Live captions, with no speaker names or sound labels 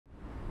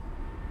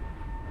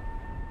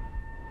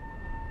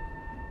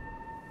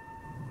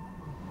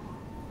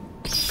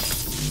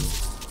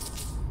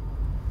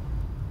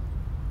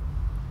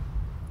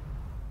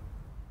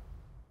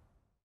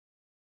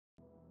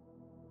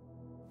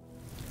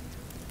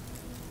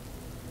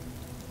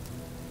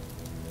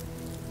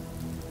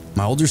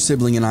My older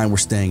sibling and I were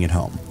staying at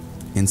home,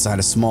 inside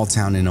a small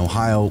town in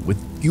Ohio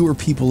with fewer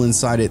people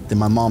inside it than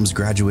my mom's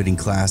graduating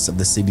class of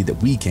the city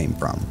that we came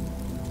from.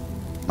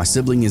 My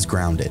sibling is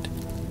grounded.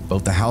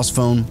 Both the house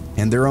phone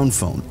and their own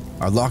phone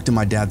are locked in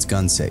my dad's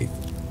gun safe,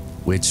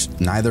 which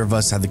neither of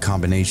us had the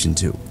combination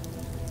to.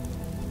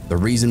 The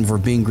reason for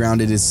being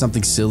grounded is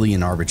something silly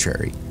and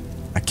arbitrary.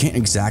 I can't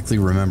exactly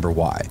remember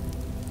why.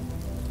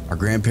 Our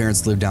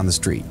grandparents live down the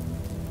street.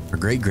 Our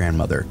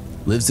great-grandmother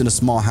lives in a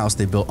small house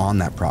they built on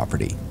that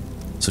property,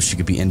 so she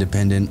could be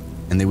independent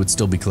and they would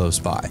still be close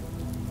by.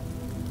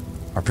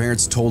 Our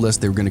parents told us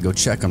they were going to go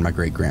check on my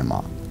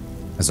great-grandma,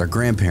 as our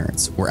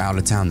grandparents were out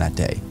of town that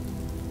day.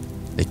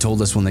 They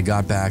told us when they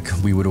got back,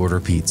 we would order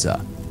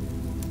pizza.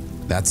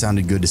 That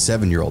sounded good to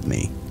 7-year-old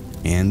me,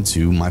 and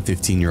to my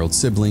 15-year-old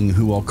sibling,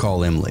 who I'll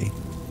call Emily.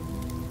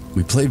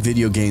 We played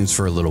video games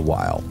for a little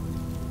while,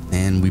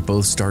 and we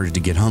both started to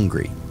get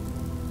hungry,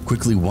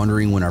 quickly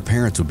wondering when our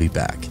parents would be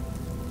back.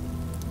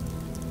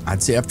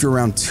 I'd say after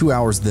around 2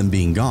 hours of them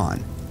being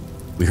gone,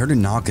 we heard a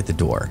knock at the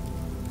door.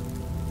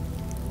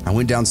 I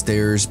went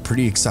downstairs,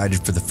 pretty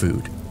excited for the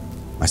food.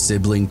 My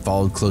sibling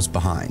followed close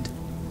behind.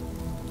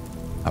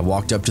 I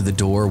walked up to the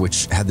door,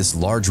 which had this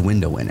large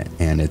window in it,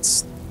 and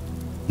it's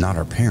not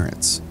our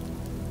parents.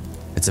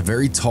 It's a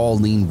very tall,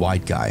 lean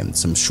white guy with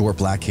some short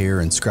black hair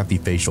and scruffy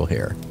facial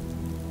hair.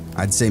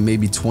 I'd say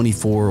maybe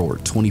 24 or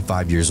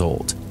 25 years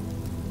old.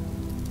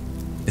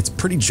 It's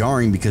pretty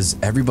jarring because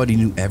everybody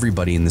knew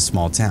everybody in this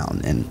small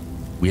town, and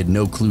we had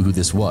no clue who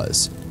this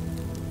was.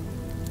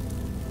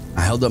 I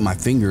held up my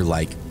finger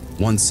like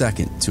 1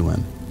 second to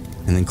him,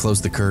 and then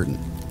closed the curtain.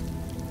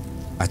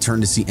 I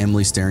turned to see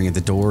Emily staring at the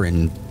door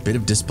in a bit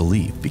of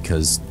disbelief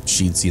because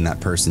she'd seen that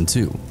person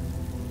too.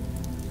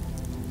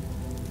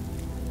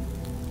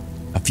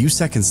 A few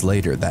seconds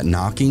later, that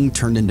knocking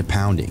turned into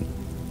pounding,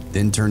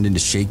 then turned into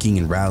shaking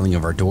and rattling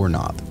of our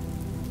doorknob.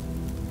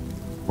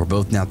 We're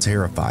both now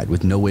terrified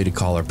with no way to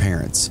call our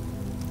parents.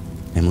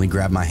 Emily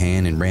grabbed my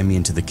hand and ran me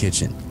into the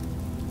kitchen.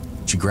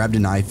 She grabbed a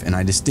knife and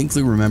I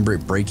distinctly remember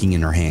it breaking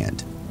in her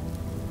hand.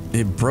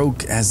 It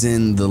broke as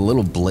in the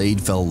little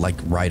blade fell like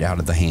right out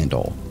of the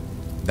handle.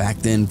 Back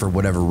then, for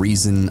whatever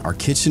reason, our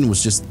kitchen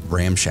was just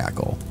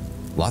ramshackle.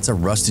 Lots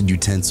of rusted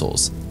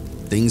utensils.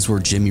 Things were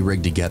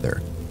jimmy-rigged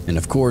together. And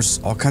of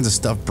course, all kinds of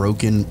stuff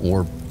broken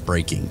or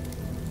breaking.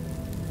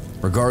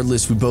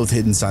 Regardless, we both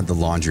hid inside the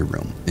laundry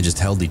room and just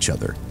held each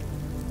other,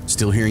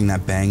 still hearing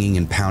that banging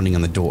and pounding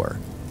on the door.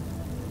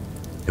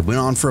 It went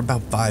on for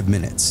about 5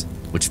 minutes,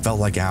 which felt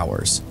like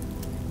hours.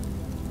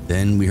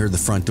 Then we heard the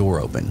front door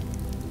open.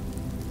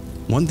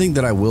 One thing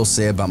that I will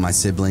say about my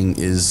sibling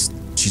is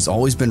she's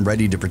always been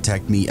ready to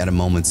protect me at a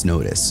moment's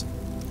notice.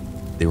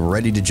 They were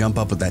ready to jump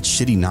up with that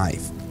shitty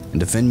knife and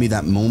defend me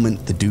that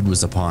moment the dude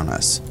was upon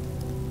us.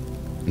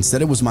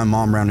 Instead, it was my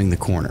mom rounding the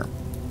corner,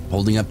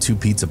 holding up 2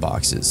 pizza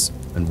boxes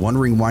and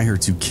wondering why her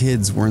 2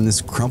 kids were in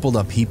this crumpled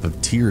up heap of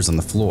tears on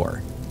the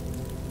floor.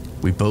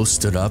 We both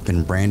stood up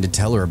and ran to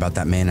tell her about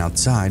that man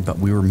outside, but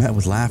we were met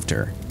with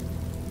laughter.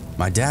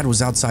 My dad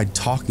was outside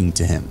talking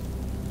to him.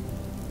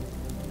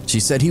 She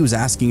said he was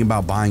asking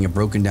about buying a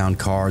broken down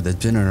car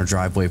that's been in our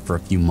driveway for a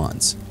few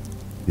months.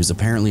 He was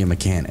apparently a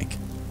mechanic.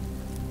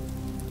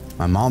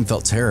 My mom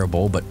felt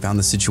terrible, but found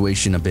the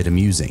situation a bit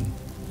amusing.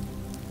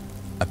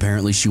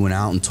 Apparently she went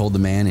out and told the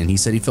man, and he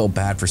said he felt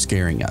bad for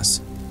scaring us.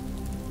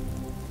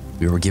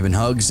 We were given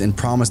hugs and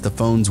promised the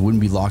phones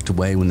wouldn't be locked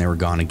away when they were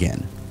gone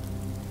again.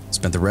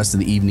 Spent the rest of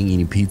the evening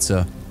eating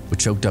pizza with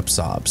choked up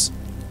sobs.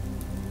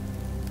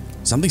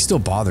 Something still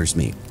bothers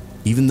me,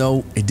 even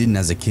though it didn't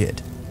as a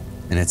kid,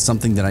 and it's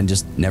something that I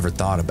just never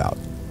thought about.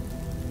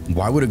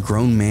 Why would a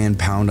grown man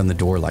pound on the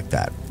door like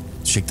that,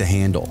 shake the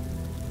handle,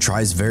 try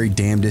his very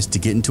damnedest to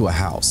get into a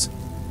house,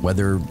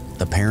 whether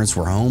the parents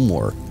were home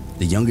or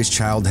the youngest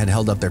child had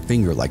held up their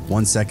finger like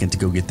 1 second to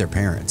go get their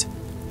parent?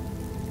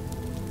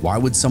 Why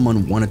would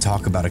someone want to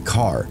talk about a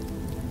car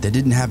that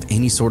didn't have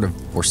any sort of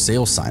for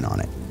sale sign on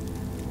it,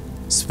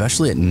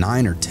 especially at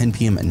 9 or 10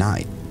 p.m. at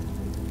night?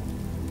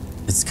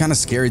 It's kind of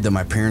scary that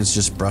my parents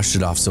just brushed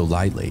it off so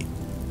lightly,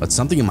 but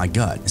something in my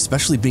gut,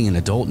 especially being an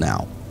adult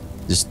now,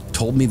 just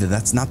told me that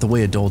that's not the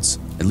way adults,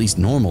 at least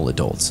normal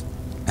adults,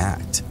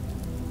 act.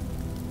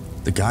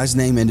 The guy's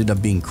name ended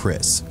up being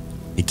Chris.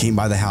 He came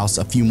by the house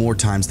a few more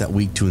times that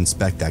week to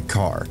inspect that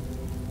car.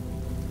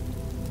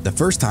 The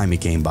first time he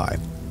came by,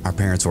 our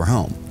parents were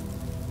home.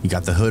 He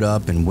got the hood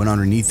up and went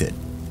underneath it,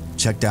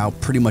 checked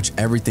out pretty much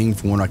everything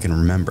from what I can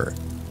remember.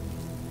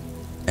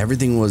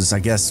 Everything was, I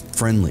guess,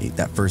 friendly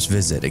that first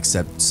visit,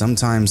 except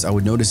sometimes I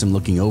would notice him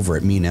looking over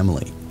at me and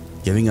Emily,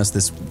 giving us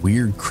this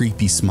weird,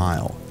 creepy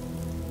smile.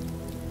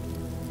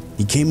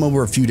 He came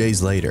over a few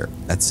days later,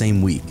 that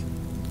same week.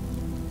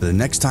 But the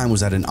next time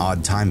was at an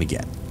odd time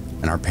again,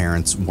 and our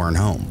parents weren't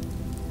home.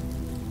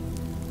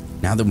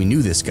 Now that we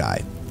knew this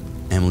guy,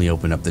 Emily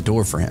opened up the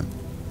door for him.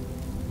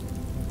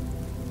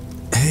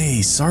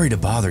 "Hey, sorry to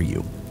bother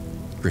you,"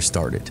 Chris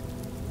started.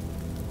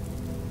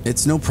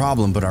 "It's no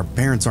problem, but our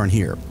parents aren't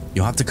here.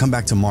 You'll have to come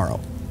back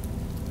tomorrow,"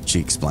 she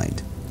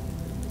explained.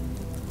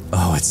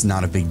 "Oh, it's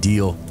not a big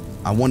deal.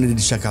 I wanted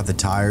to check out the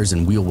tires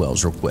and wheel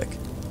wells real quick.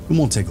 It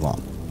won't take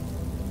long.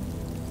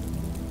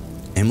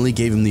 Emily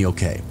gave him the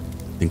okay,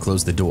 then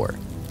closed the door.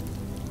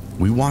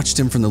 We watched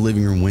him from the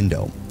living room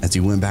window as he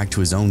went back to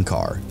his own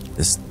car,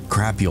 this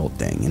crappy old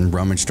thing, and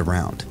rummaged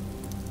around.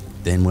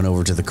 Then went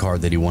over to the car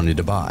that he wanted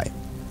to buy.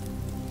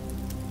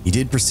 He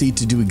did proceed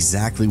to do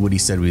exactly what he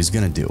said he was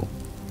going to do,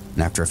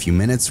 and after a few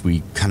minutes,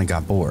 we kind of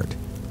got bored.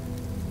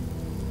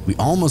 We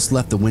almost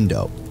left the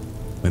window,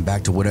 went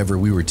back to whatever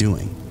we were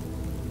doing,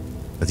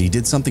 but he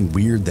did something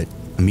weird that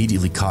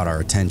immediately caught our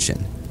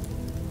attention.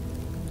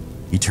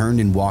 He turned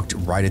and walked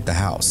right at the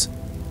house,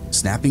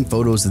 snapping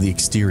photos of the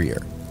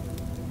exterior.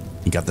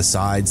 He got the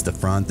sides, the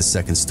front, the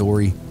second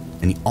story,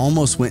 and he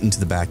almost went into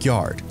the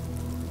backyard.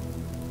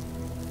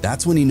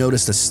 That's when he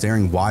noticed us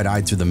staring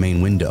wide-eyed through the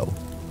main window.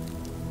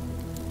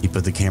 He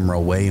put the camera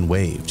away and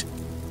waved,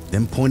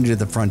 then pointed at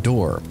the front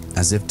door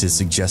as if to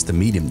suggest to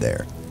meet him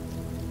there.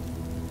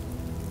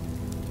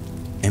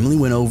 Emily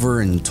went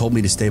over and told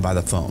me to stay by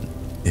the phone.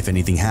 If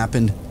anything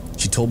happened,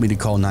 she told me to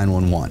call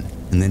 911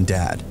 and then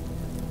Dad.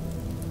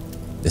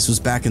 This was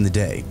back in the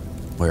day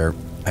where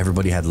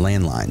everybody had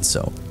landlines,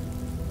 so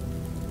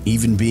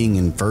even being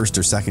in first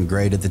or second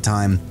grade at the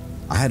time,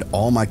 I had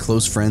all my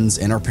close friends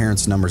and our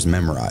parents' numbers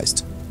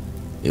memorized.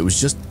 It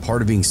was just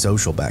part of being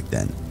social back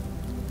then.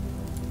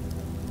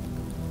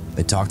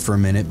 They talked for a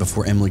minute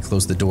before Emily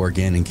closed the door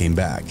again and came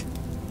back.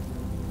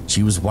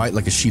 She was white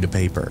like a sheet of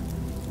paper.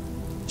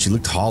 She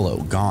looked hollow,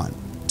 gone,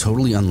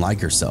 totally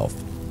unlike herself.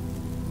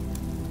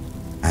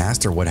 I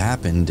asked her what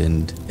happened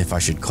and if I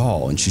should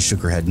call, and she shook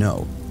her head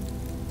no.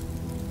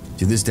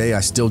 To this day, I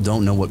still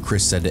don't know what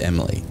Chris said to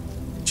Emily.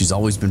 She's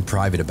always been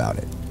private about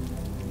it,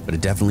 but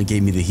it definitely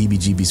gave me the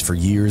heebie-jeebies for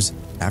years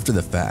after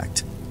the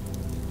fact,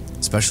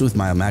 especially with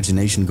my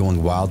imagination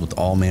going wild with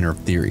all manner of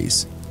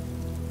theories.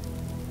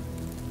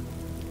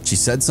 She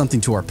said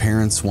something to our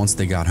parents once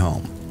they got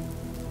home.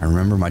 I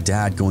remember my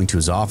dad going to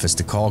his office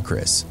to call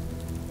Chris.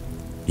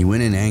 He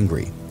went in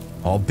angry,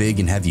 all big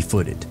and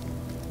heavy-footed.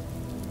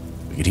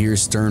 We could hear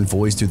his stern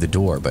voice through the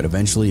door, but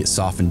eventually it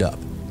softened up.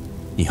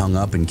 He hung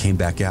up and came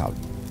back out.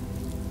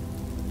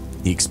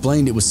 He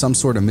explained it was some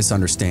sort of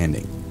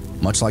misunderstanding,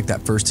 much like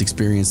that first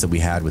experience that we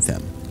had with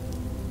him.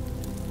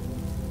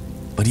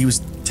 But he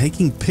was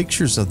taking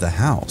pictures of the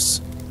house,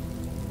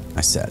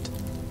 I said.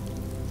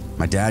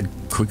 My dad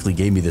quickly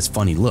gave me this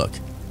funny look.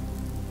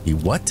 He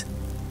what?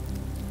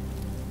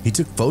 He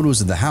took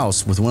photos of the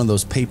house with one of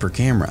those paper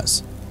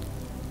cameras.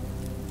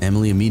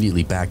 Emily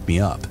immediately backed me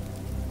up.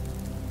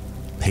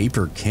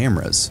 Paper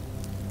cameras?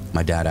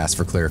 My dad asked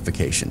for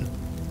clarification.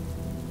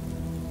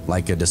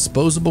 Like a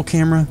disposable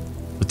camera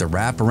with the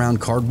wrap around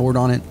cardboard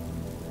on it?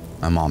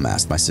 My mom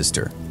asked my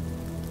sister.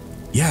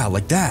 Yeah,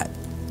 like that.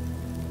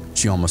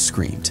 She almost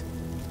screamed.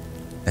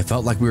 It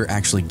felt like we were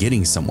actually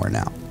getting somewhere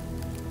now.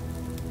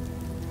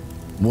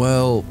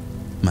 Well,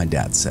 my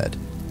dad said,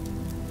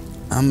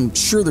 I'm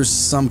sure there's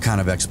some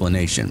kind of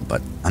explanation,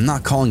 but I'm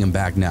not calling him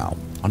back now.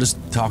 I'll just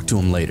talk to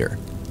him later.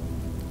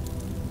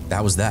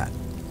 That was that.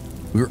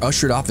 We were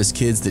ushered off as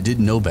kids that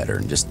didn't know better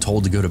and just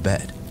told to go to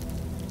bed.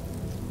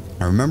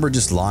 I remember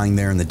just lying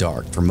there in the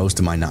dark for most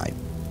of my night,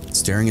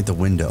 staring at the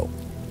window,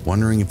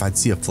 wondering if I'd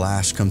see a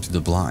flash come through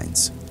the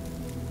blinds.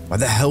 Why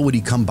the hell would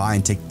he come by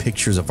and take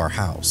pictures of our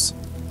house?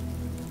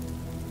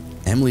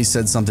 Emily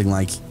said something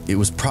like it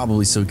was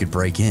probably so he could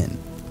break in.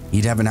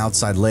 He'd have an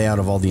outside layout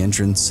of all the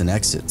entrance and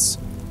exits.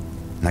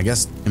 And I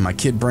guess in my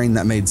kid brain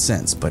that made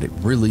sense, but it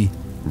really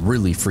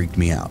freaked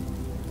me out.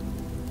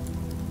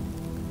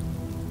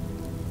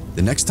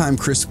 The next time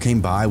Chris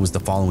came by was the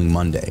following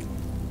Monday.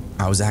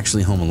 I was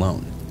actually home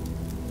alone.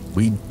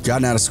 We'd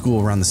gotten out of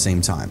school around the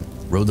same time,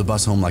 rode the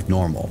bus home like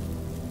normal.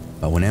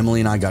 But when Emily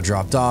and I got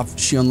dropped off,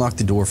 she unlocked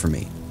the door for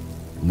me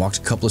and walked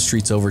a couple of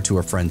streets over to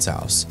her friend's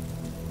house.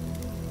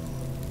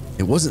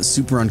 It wasn't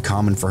super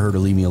uncommon for her to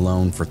leave me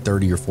alone for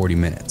 30 or 40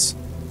 minutes,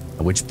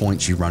 at which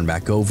point she'd run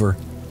back over,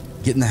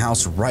 get in the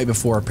house right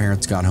before our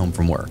parents got home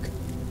from work.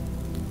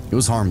 It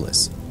was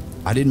harmless.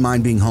 I didn't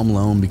mind being home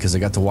alone because I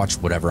got to watch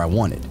whatever I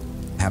wanted,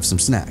 have some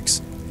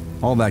snacks,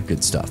 all that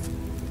good stuff.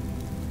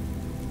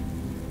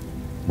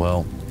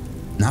 Well,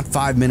 not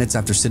 5 minutes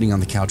after sitting on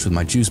the couch with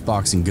my juice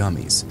box and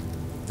gummies,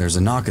 there's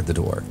a knock at the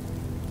door.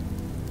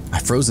 I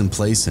froze in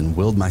place and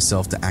willed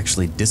myself to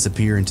actually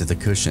disappear into the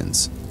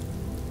cushions.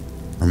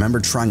 I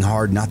remember trying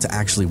hard not to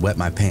actually wet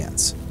my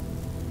pants.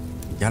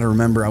 Gotta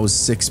remember I was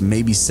 6,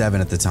 maybe 7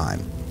 at the time.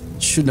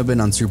 Shouldn't have been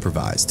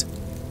unsupervised.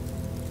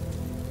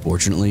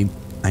 Fortunately,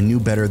 I knew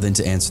better than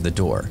to answer the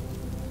door,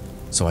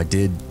 so I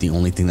did the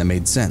only thing that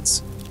made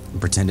sense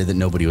and pretended that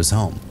nobody was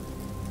home.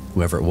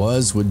 Whoever it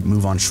was would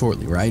move on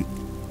shortly, right?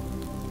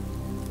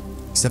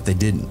 Except they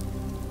didn't.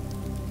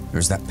 There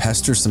was that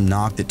pestersome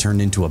knock that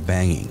turned into a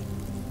banging.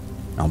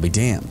 I'll be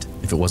damned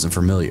if it wasn't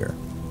familiar.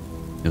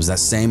 It was that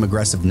same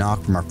aggressive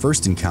knock from our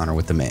first encounter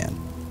with the man.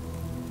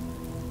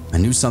 I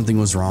knew something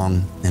was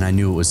wrong, and I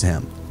knew it was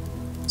him,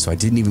 so I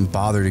didn't even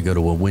bother to go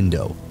to a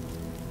window.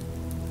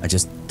 I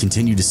just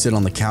continued to sit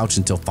on the couch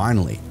until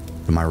finally,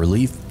 to my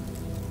relief,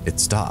 it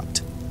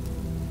stopped.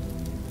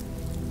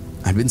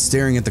 I I'd been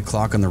staring at the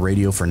clock on the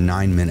radio for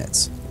 9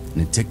 minutes,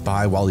 and it ticked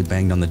by while he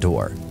banged on the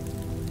door.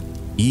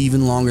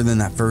 Even longer than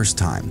that first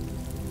time.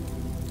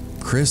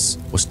 Chris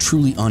was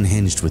truly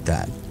unhinged with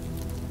that.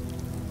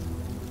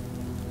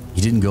 He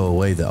didn't go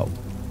away though.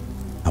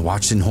 I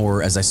watched in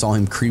horror as I saw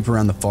him creep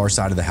around the far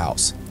side of the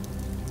house,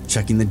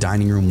 checking the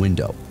dining room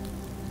window,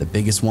 the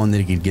biggest one that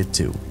he could get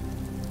to.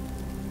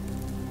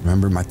 I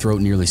remember my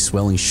throat nearly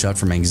swelling shut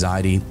from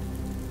anxiety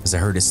as I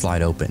heard it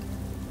slide open.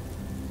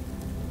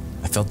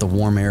 I felt the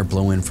warm air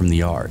blow in from the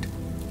yard.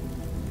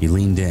 He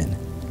leaned in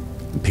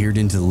and peered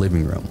into the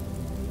living room.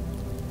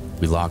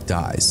 We locked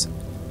eyes.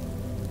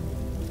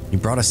 He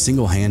brought a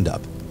single hand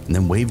up and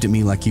then waved at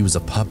me like he was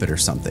a puppet or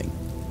something.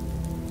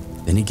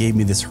 Then he gave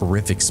me this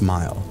horrific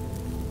smile.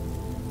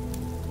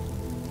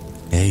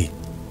 "Hey,"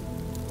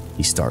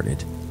 he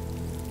started.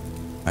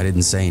 I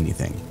didn't say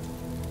anything.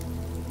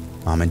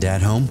 "Mom and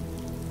Dad home?"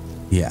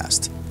 he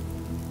asked.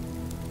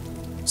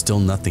 Still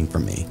nothing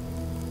from me.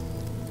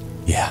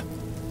 "Yeah,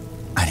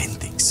 I didn't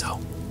think so."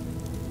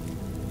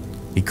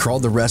 He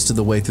crawled the rest of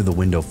the way through the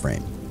window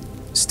frame.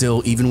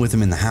 Still, even with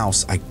him in the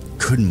house, I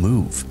couldn't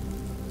move.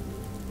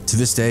 To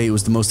this day, it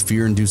was the most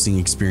fear-inducing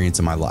experience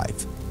of my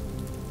life.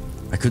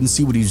 I couldn't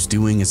see what he was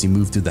doing as he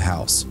moved through the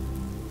house,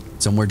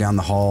 somewhere down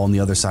the hall on the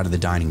other side of the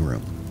dining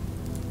room.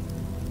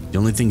 The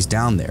only things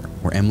down there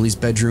were Emily's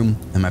bedroom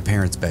and my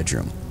parents'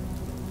 bedroom,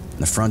 and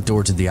the front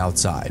door to the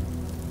outside,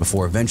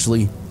 before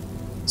eventually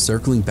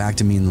circling back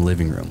to me in the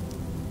living room.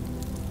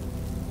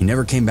 He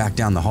never came back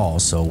down the hall,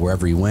 so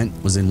wherever he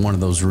went was in one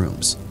of those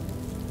rooms.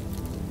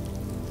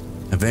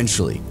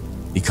 Eventually,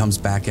 he comes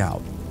back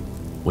out,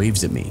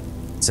 waves at me,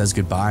 says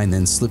goodbye, and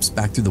then slips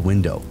back through the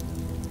window.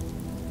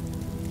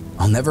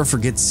 I'll never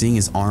forget seeing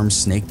his arms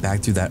snake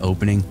back through that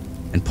opening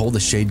and pull the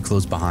shade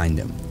closed behind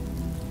him.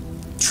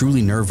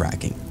 Truly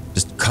nerve-wracking,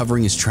 just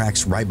covering his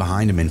tracks right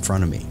behind him in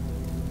front of me.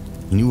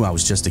 He knew I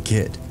was just a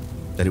kid,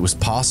 that it was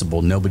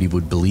possible nobody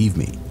would believe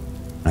me,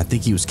 and I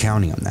think he was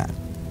counting on that.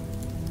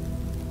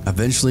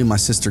 Eventually, my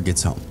sister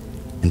gets home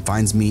and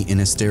finds me in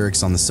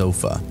hysterics on the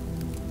sofa.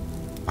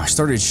 I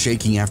started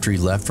shaking after he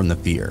left from the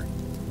fear,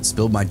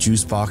 spilled my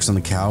juice box on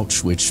the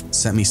couch, which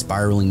sent me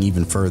spiraling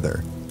even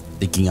further,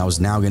 thinking I was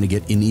now going to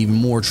get in even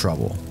more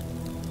trouble.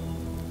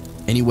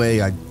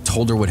 Anyway, I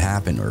told her what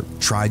happened, or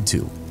tried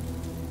to.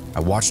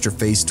 I watched her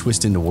face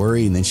twist into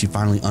worry, and then she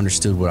finally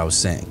understood what I was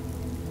saying.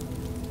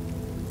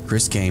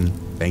 Chris came,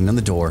 banged on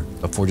the door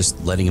before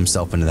just letting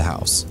himself into the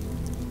house.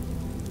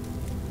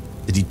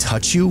 "Did he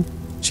touch you?"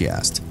 she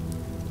asked.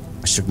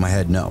 I shook my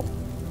head no.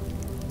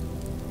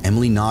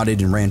 Emily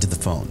nodded and ran to the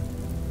phone,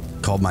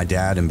 called my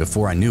dad, and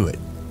before I knew it,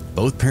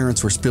 both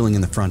parents were spilling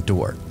in the front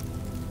door.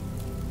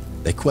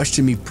 They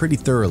questioned me pretty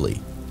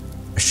thoroughly,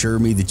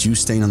 assured me the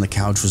juice stain on the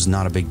couch was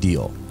not a big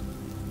deal.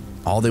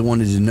 All they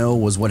wanted to know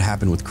was what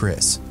happened with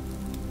Chris.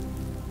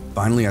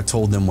 Finally, I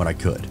told them what I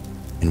could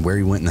and where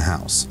he went in the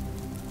house.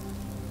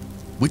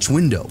 "Which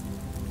window?"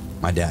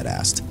 my dad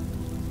asked.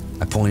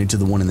 I pointed to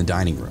the one in the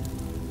dining room.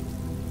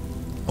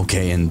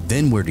 "Okay, and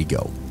then where'd he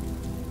go?"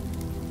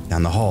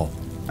 "Down the hall,"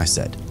 I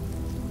said.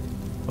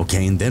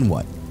 "Okay, and then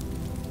what?"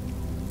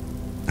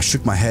 I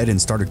shook my head and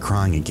started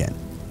crying again.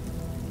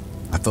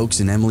 My folks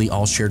and Emily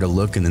all shared a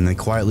look, and then they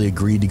quietly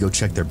agreed to go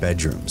check their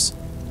bedrooms.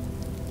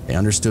 They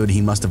understood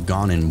he must have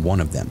gone in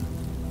one of them.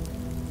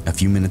 A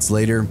few minutes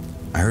later,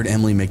 I heard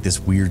Emily make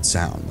this weird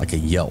sound, like a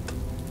yelp.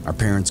 Our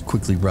parents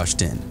quickly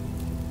rushed in.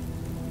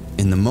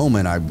 In the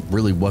moment, I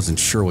really wasn't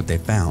sure what they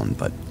found,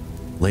 but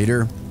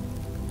later,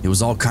 it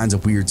was all kinds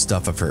of weird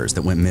stuff of hers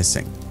that went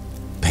missing.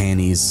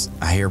 Panties,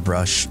 a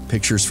hairbrush,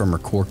 pictures from her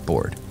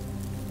corkboard.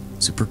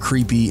 Super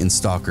creepy and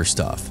stalker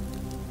stuff.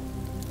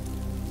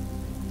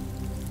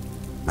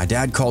 My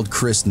dad called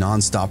Chris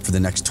nonstop for the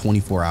next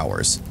 24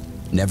 hours.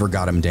 Never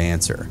got him to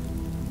answer.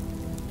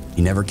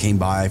 He never came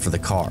by for the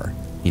car.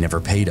 He never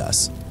paid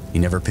us. He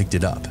never picked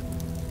it up.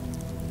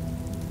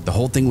 The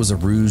whole thing was a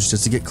ruse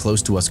just to get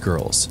close to us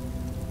girls.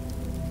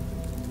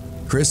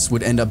 Chris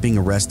would end up being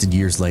arrested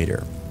years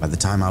later, by the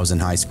time I was in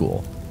high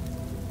school.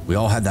 We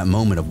all had that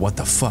moment of what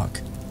the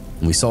fuck,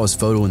 and we saw his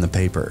photo in the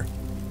paper.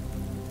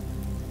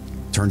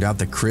 Turned out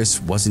that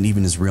Chris wasn't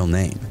even his real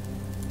name,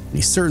 and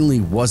he certainly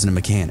wasn't a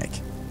mechanic.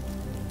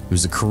 He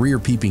was a career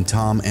peeping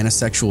Tom and a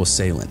sexual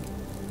assailant,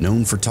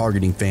 known for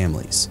targeting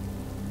families.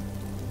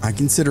 I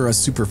consider us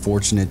super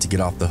fortunate to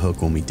get off the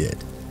hook when we did.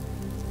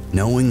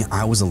 Knowing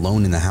I was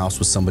alone in the house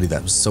with somebody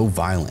that was so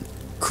violent,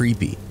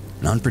 creepy,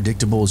 and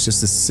unpredictable is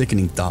just a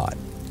sickening thought,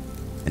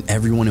 and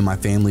everyone in my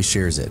family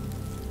shares it.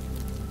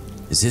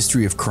 His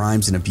history of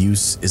crimes and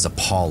abuse is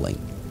appalling,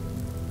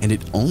 and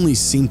it only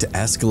seemed to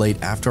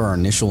escalate after our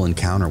initial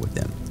encounter with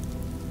him.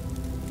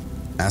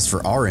 As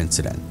for our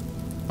incident,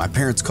 my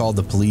parents called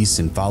the police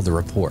and filed a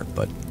report,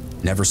 but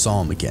never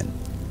saw him again.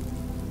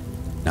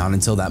 Not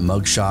until that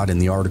mugshot in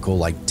the article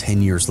like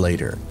 10 years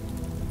later.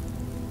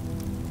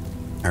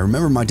 I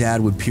remember my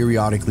dad would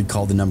periodically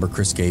call the number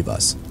Chris gave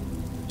us,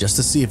 just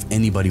to see if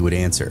anybody would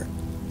answer.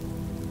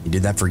 He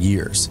did that for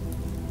years.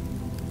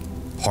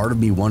 Part of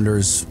me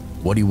wonders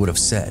what he would have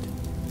said.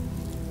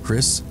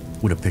 Chris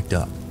would have picked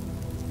up.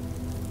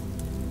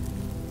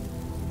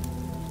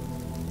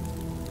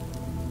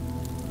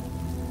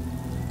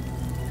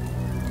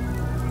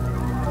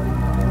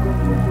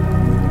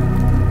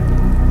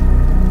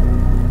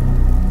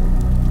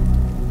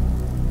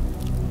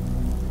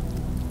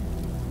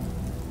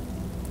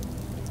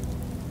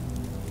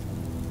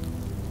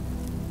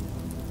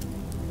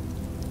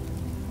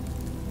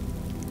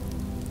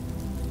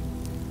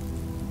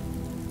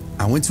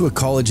 went to a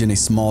college in a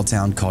small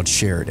town called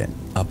Sheridan,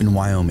 up in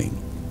Wyoming.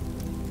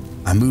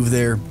 I moved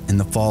there in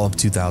the fall of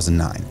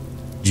 2009,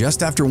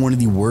 just after one of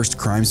the worst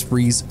crime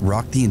sprees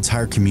rocked the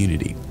entire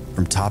community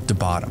from top to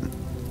bottom.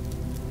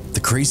 The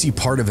crazy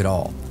part of it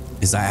all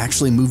is I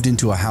actually moved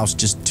into a house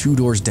just 2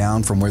 doors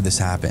down from where this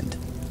happened.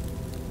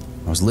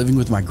 I was living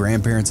with my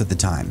grandparents at the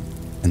time,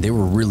 and they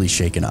were really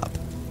shaken up.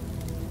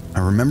 I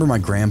remember my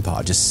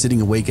grandpa just sitting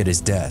awake at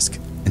his desk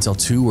until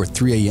 2 or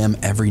 3 a.m.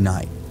 every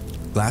night,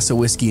 glass of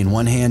whiskey in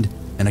one hand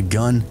and a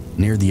gun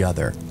near the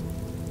other.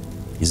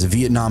 He's a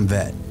Vietnam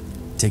vet,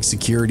 takes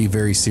security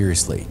very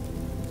seriously.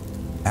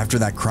 After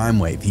that crime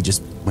wave, he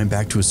just went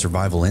back to his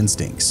survival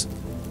instincts.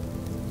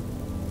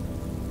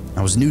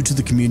 I was new to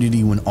the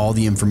community when all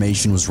the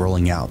information was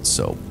rolling out,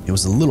 so it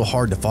was a little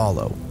hard to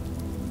follow.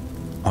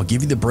 I'll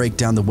give you the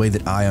breakdown the way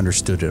that I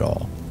understood it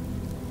all.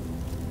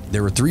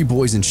 There were 3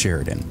 boys in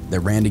Sheridan that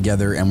ran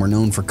together and were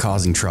known for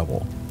causing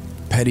trouble,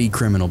 petty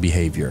criminal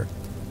behavior.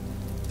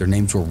 Their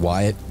names were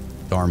Wyatt,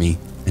 Darmy,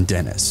 and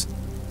Dennis,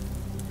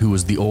 who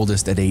was the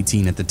oldest at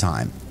 18 at the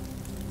time.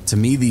 To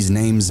me, these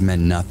names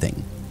meant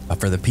nothing,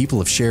 but for the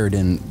people of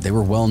Sheridan, they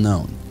were well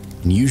known,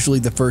 and usually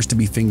the first to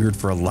be fingered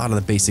for a lot of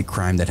the basic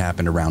crime that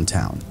happened around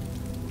town.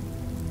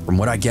 From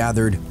what I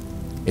gathered,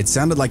 it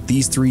sounded like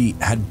these 3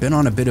 had been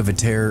on a bit of a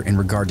tear in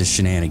regard to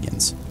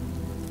shenanigans,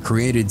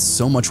 created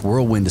so much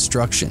whirlwind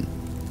destruction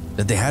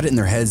that they had it in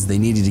their heads they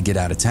needed to get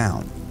out of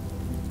town.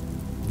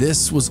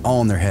 This was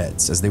all in their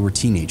heads as they were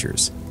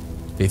teenagers,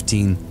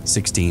 15,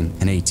 16,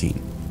 and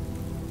 18.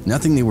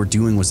 Nothing they were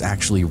doing was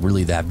actually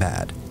really that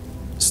bad.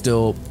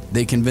 Still,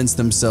 they convinced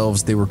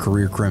themselves they were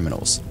career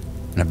criminals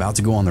and about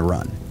to go on the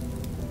run.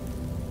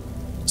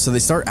 So they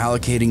start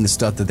allocating the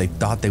stuff that they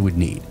thought they would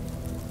need,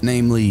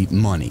 namely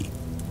money.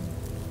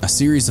 A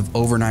series of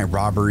overnight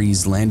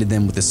robberies landed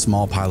them with a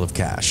small pile of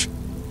cash,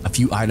 a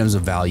few items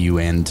of value,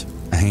 and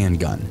a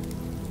handgun.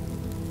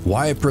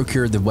 Wyatt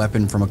procured the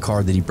weapon from a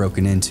car that he'd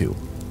broken into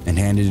and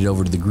handed it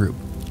over to the group.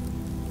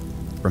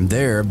 From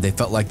there, they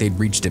felt like they'd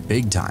reached it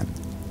big time.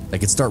 They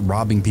could start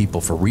robbing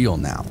people for real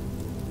now.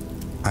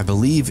 I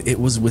believe it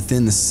was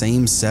within the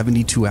same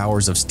 72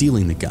 hours of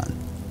stealing the gun,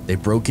 they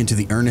broke into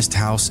the Ernest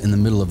house in the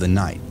middle of the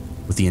night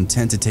with the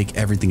intent to take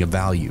everything of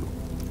value.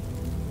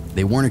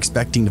 They weren't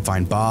expecting to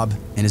find Bob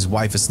and his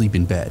wife asleep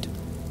in bed,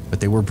 but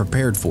they were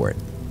prepared for it,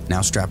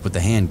 now strapped with a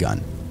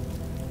handgun.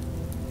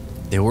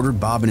 They ordered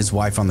Bob and his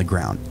wife on the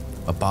ground,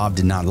 but Bob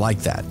did not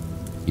like that.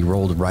 He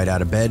rolled right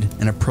out of bed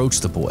and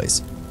approached the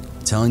boys,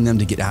 telling them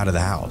to get out of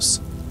the house.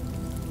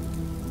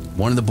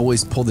 One of the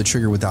boys pulled the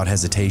trigger without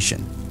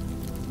hesitation.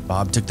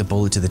 Bob took the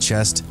bullet to the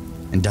chest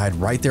and died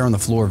right there on the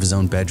floor of his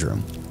own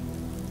bedroom.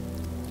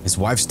 His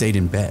wife stayed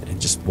in bed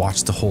and just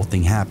watched the whole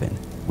thing happen,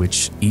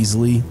 which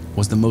easily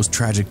was the most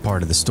tragic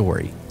part of the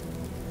story.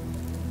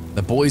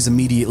 The boys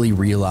immediately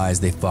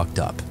realized they fucked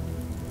up.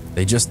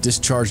 They just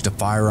discharged a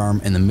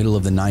firearm in the middle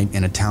of the night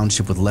in a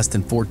township with less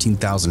than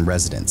 14,000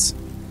 residents.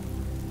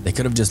 They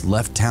could have just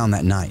left town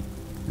that night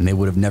and they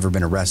would have never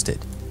been arrested.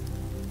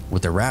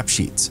 With their rap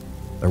sheets,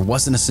 there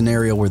wasn't a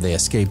scenario where they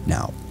escaped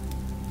now.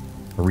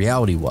 The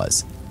reality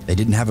was, they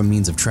didn't have a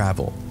means of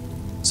travel,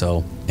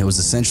 so it was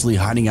essentially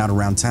hiding out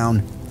around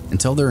town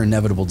until their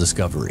inevitable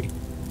discovery.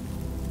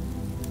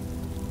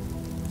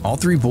 All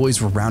 3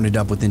 boys were rounded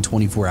up within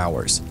 24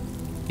 hours.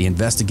 The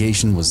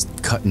investigation was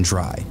cut and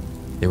dry.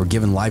 They were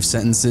given life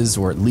sentences,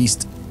 or at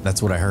least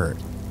that's what I heard.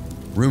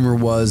 Rumor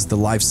was the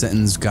life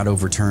sentence got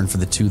overturned for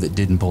the 2 that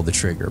didn't pull the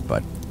trigger,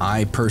 but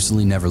I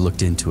personally never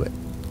looked into it.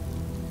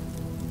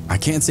 I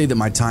can't say that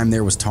my time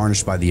there was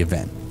tarnished by the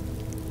event.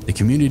 The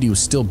community was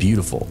still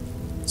beautiful,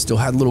 still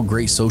had little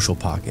great social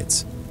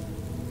pockets,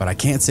 but I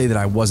can't say that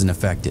I wasn't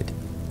affected.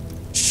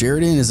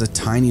 Sheridan is a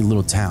tiny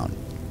little town,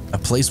 a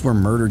place where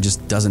murder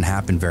just doesn't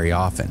happen very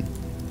often.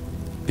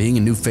 Being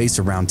a new face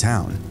around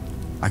town,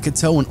 I could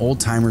tell when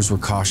old-timers were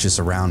cautious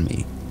around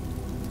me.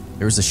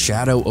 There was a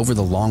shadow over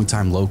the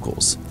longtime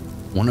locals,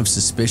 one of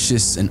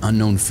suspicious and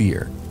unknown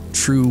fear,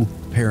 true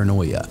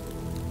paranoia.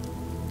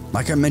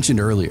 Like I mentioned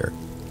earlier,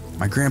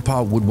 my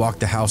grandpa would walk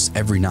the house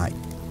every night,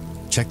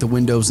 check the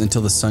windows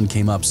until the sun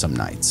came up some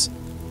nights.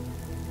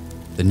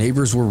 The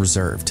neighbors were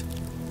reserved,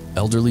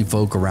 elderly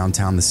folk around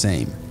town the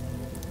same,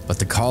 but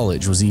the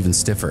college was even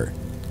stiffer.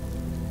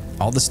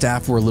 All the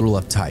staff were a little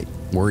uptight,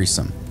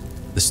 worrisome,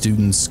 the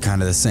students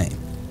kind of the same.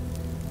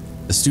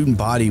 The student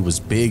body was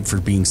big for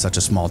being such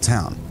a small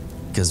town,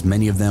 because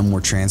many of them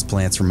were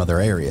transplants from other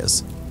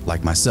areas,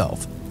 like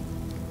myself.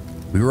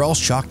 We were all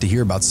shocked to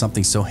hear about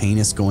something so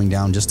heinous going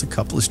down just a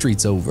couple of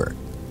streets over.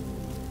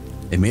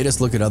 It made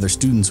us look at other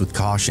students with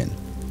caution,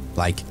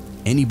 like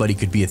anybody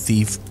could be a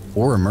thief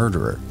or a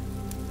murderer.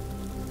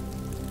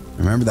 I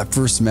remember that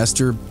first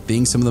semester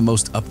being some of the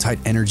most uptight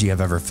energy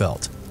I've ever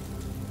felt,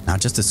 not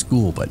just at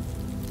school, but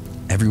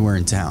everywhere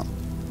in town.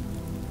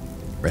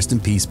 Rest in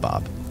peace,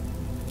 Bob.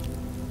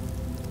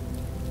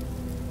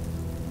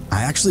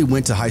 I actually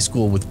went to high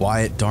school with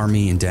Wyatt,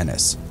 Darmy, and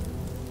Dennis.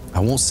 I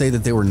won't say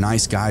that they were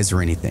nice guys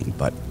or anything,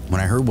 but when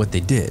I heard what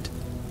they did,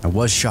 I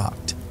was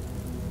shocked.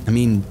 I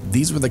mean,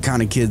 these were the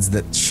kind of kids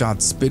that shot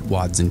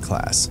spitwads in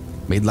class,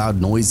 made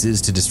loud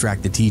noises to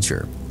distract the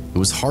teacher. It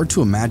was hard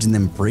to imagine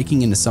them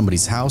breaking into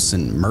somebody's house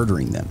and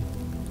murdering them.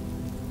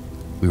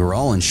 We were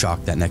all in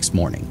shock that next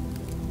morning,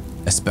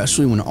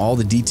 especially when all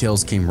the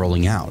details came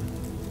rolling out.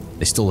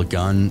 They stole a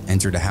gun,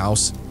 entered a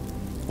house,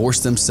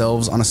 forced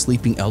themselves on a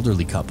sleeping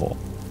elderly couple.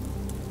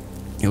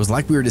 It was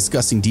like we were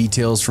discussing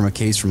details from a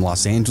case from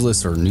Los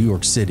Angeles or New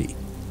York City.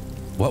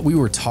 What we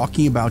were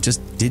talking about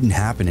just didn't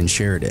happen in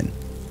Sheridan,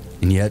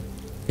 and yet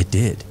it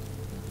did.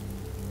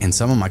 And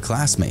some of my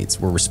classmates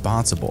were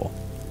responsible.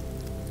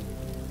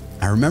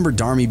 I remember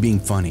Darmy being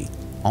funny,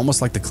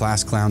 almost like the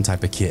class clown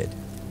type of kid.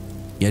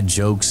 He had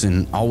jokes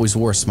and always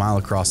wore a smile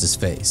across his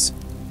face.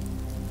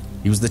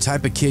 He was the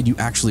type of kid you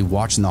actually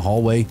watch in the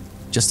hallway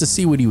just to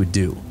see what he would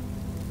do.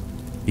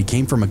 He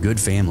came from a good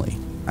family.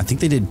 I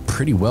think they did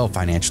pretty well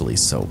financially,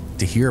 so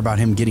to hear about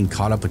him getting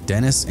caught up with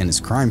Dennis and his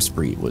crime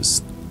spree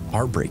was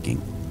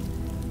heartbreaking.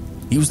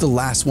 He was the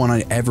last one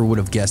I ever would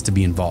have guessed to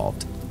be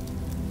involved.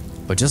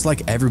 But just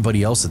like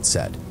everybody else had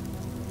said,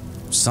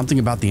 something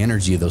about the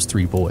energy of those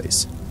three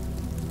boys.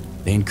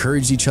 They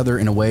encouraged each other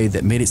in a way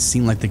that made it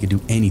seem like they could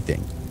do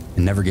anything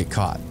and never get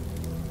caught.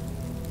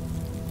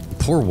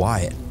 Poor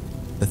Wyatt.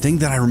 The thing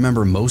that I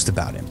remember most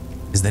about him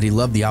is that he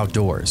loved the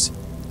outdoors.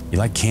 He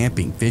liked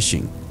camping,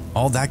 fishing,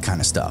 all that kind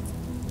of stuff.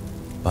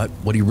 But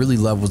what he really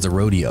loved was the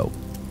rodeo.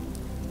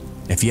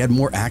 If he had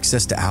more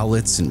access to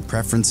outlets and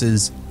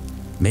preferences,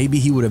 maybe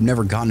he would have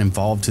never gotten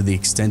involved to the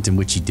extent in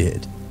which he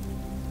did.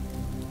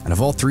 And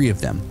of all three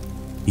of them,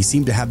 he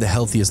seemed to have the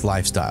healthiest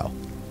lifestyle,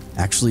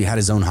 actually had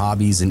his own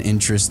hobbies and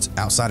interests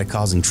outside of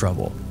causing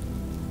trouble.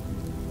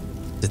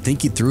 To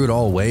think he threw it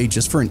all away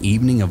just for an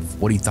evening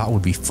of what he thought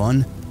would be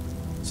fun,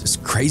 it's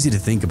just crazy to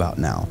think about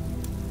now.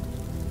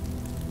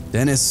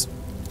 Dennis,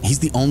 he's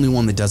the only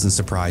one that doesn't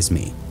surprise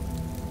me.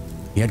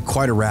 He had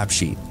quite a rap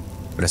sheet,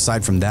 but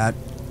aside from that,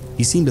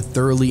 he seemed to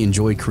thoroughly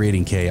enjoy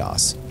creating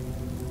chaos.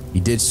 He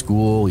did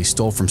school, he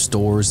stole from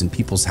stores and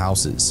people's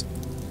houses.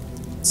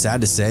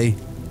 Sad to say,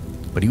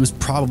 but he was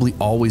probably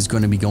always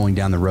going to be going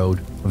down the road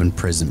of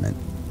imprisonment.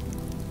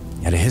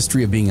 He had a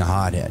history of being a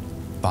hothead,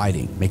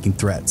 fighting, making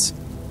threats.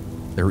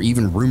 There were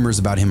even rumors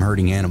about him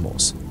hurting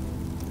animals.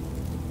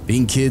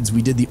 Being kids,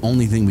 we did the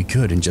only thing we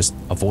could and just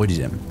avoided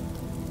him.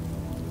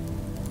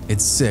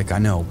 It's sick, I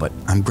know, but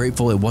I'm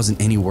grateful it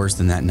wasn't any worse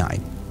than that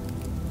night.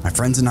 My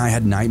friends and I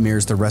had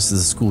nightmares the rest of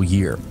the school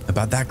year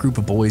about that group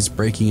of boys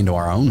breaking into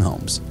our own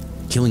homes,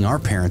 killing our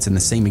parents in the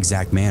same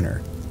exact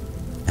manner.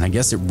 And I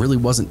guess it really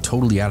wasn't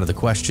totally out of the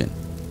question.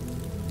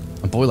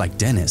 A boy like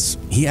Dennis,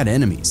 he had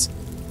enemies,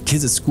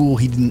 kids at school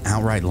he didn't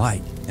outright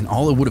like, and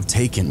all it would have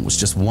taken was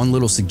just one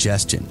little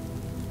suggestion.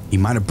 He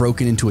might have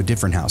broken into a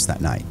different house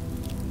that night.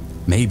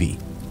 Maybe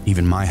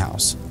even my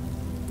house.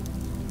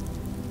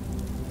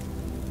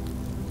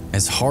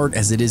 As hard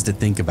as it is to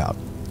think about,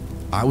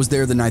 I was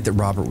there the night that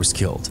Robert was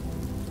killed.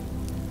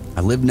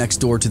 I lived next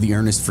door to the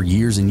Ernest for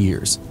years and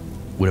years.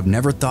 Would have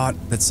never thought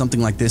that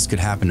something like this could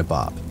happen to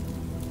Bob.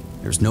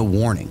 There's no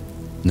warning,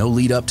 no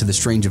lead up to the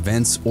strange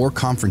events or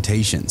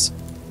confrontations,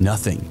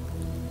 nothing.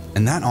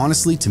 And that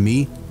honestly to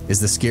me is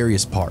the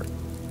scariest part.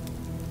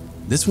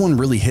 This one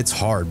really hits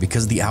hard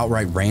because of the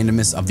outright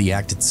randomness of the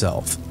act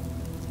itself.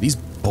 These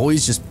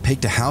boys just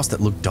picked a house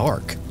that looked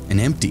dark and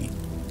empty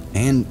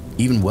and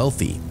even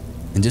wealthy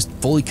and just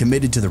fully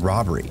committed to the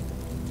robbery.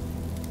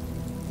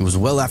 It was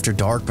well after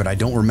dark, but I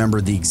don't remember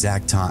the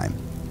exact time.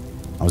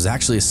 I was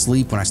actually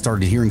asleep when I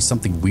started hearing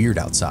something weird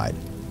outside.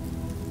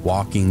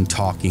 Walking,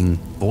 talking,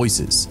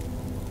 voices.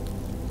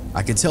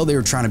 I could tell they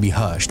were trying to be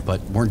hushed,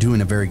 but weren't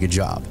doing a very good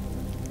job.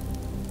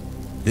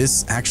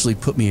 This actually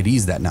put me at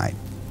ease that night.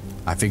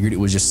 I figured it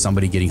was just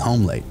somebody getting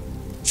home late.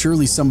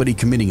 Surely somebody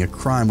committing a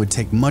crime would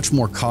take much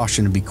more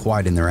caution and be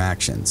quiet in their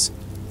actions.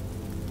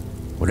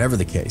 Whatever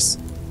the case,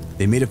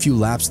 they made a few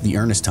laps to the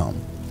Ernest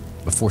home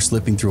before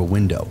slipping through a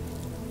window.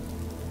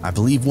 I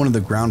believe one of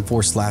the ground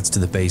floor slats to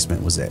the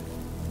basement was it.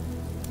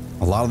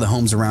 A lot of the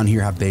homes around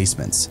here have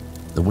basements.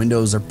 The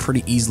windows are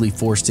pretty easily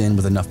forced in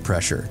with enough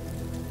pressure.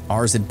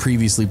 Ours had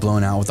previously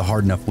blown out with a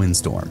hard enough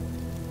windstorm.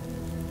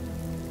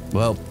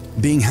 Well,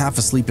 being half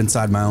asleep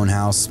inside my own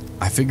house,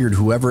 I figured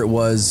whoever it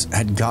was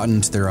had gotten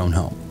into their own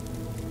home.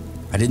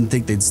 I didn't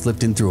think they'd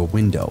slipped in through a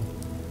window.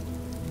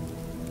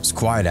 It was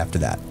quiet after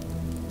that.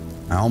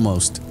 I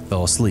almost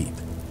fell asleep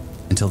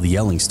until the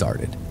yelling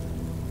started.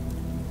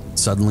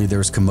 Suddenly there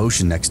was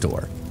commotion next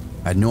door.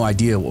 I had no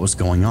idea what was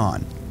going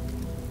on.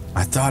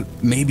 I thought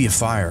maybe a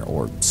fire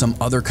or some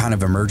other kind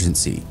of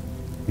emergency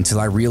until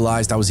I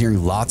realized I was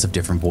hearing lots of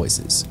different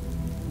voices,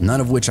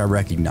 none of which I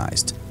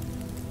recognized.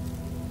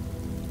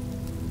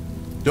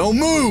 Don't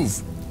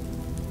move!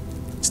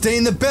 Stay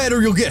in the bed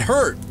or you'll get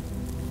hurt!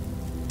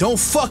 Don't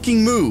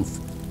fucking move!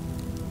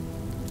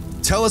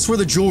 Tell us where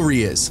the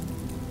jewelry is.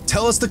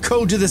 Tell us the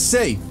code to the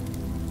safe.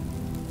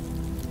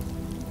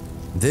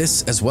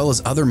 This, as well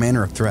as other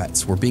manner of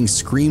threats, were being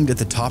screamed at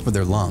the top of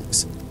their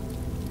lungs.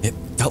 It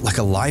felt like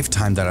a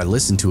lifetime that I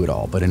listened to it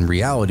all, but in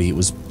reality it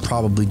was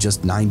probably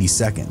just 90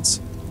 seconds.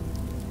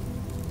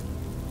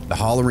 The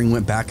hollering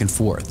went back and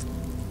forth,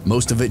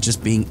 most of it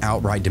just being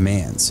outright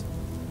demands.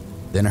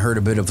 Then I heard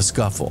a bit of a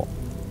scuffle.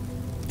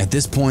 At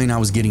this point, I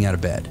was getting out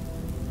of bed,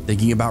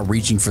 thinking about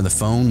reaching for the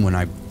phone when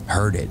I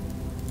heard it.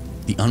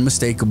 The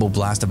unmistakable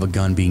blast of a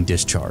gun being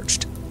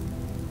discharged.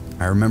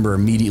 I remember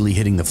immediately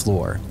hitting the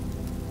floor,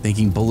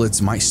 thinking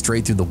bullets might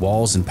stray through the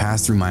walls and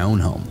pass through my own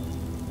home.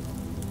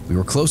 We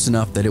were close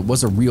enough that it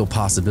was a real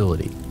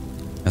possibility,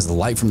 as the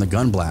light from the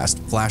gun blast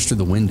flashed through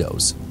the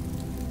windows.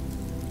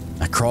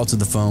 I crawled to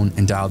the phone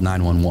and dialed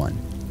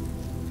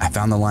 911. I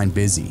found the line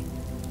busy.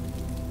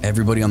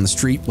 Everybody on the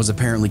street was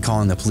apparently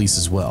calling the police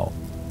as well.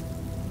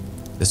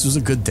 This was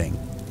a good thing,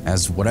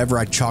 as whatever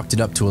I chalked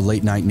it up to a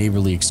late-night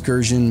neighborly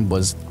excursion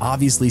was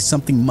obviously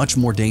something much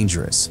more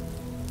dangerous.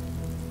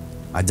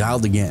 I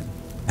dialed again,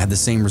 had the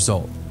same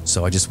result,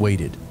 so I just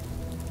waited.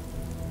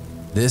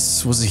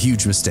 This was a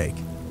huge mistake,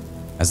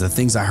 as the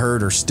things I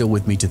heard are still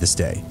with me to this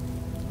day.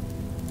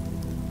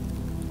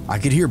 I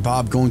could hear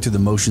Bob going through the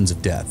motions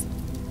of death,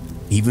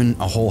 even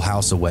a whole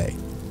house away.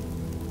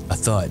 A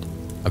thud,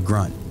 a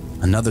grunt,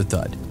 another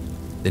thud,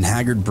 then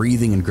haggard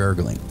breathing and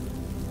gurgling.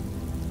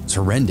 It's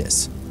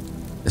horrendous.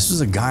 This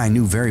was a guy I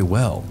knew very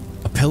well,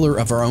 a pillar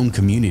of our own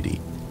community.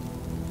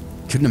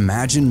 Couldn't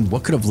imagine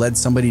what could have led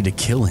somebody to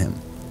kill him.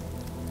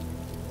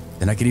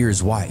 Then I could hear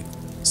his wife,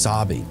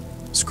 sobbing,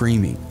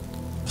 screaming,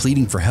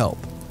 pleading for help,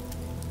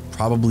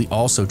 probably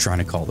also trying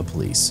to call the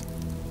police.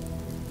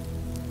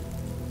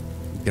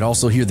 I could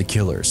also hear the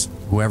killers,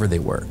 whoever they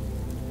were,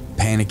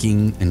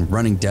 panicking and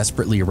running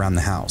desperately around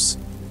the house,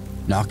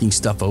 knocking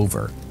stuff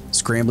over,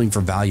 scrambling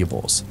for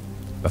valuables,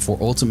 before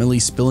ultimately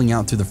spilling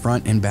out through the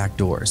front and back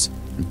doors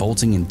and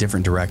bolting in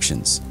different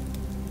directions.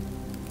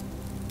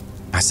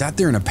 I sat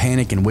there in a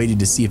panic and waited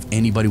to see if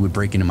anybody would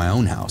break into my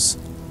own house.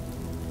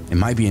 It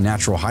might be a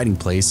natural hiding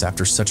place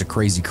after such a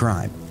crazy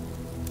crime.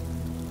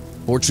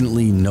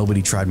 Fortunately,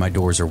 nobody tried my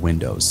doors or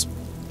windows,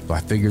 so I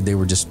figured they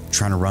were just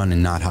trying to run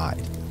and not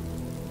hide.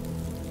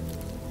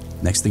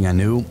 Next thing I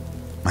knew,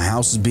 my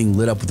house was being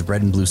lit up with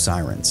red and blue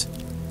sirens,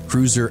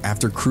 cruiser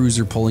after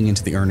cruiser pulling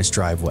into the Ernest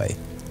driveway.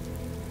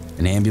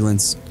 An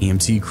ambulance,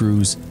 EMT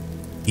crews,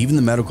 even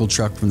the medical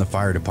truck from the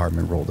fire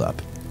department rolled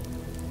up.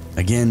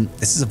 Again,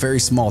 this is a very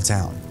small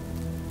town.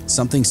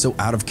 Something so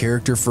out of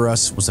character for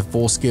us was a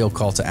full-scale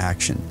call to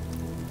action.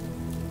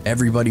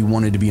 Everybody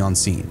wanted to be on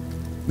scene,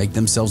 make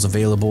themselves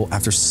available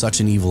after such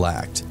an evil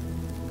act.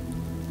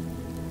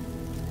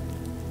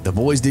 The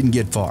boys didn't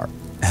get far.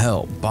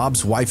 Hell,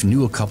 Bob's wife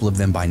knew a couple of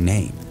them by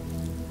name.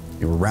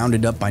 They were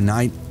rounded up by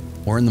night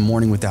or in the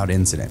morning without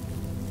incident,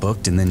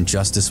 booked, and then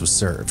justice was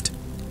served.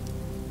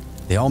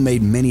 They all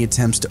made many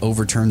attempts to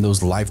overturn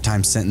those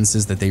lifetime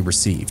sentences that they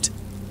received,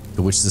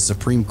 to which the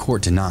Supreme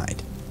Court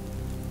denied.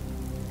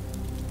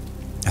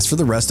 As for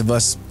the rest of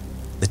us,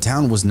 the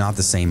town was not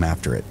the same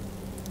after it,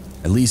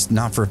 at least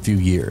not for a few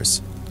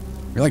years.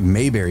 We're like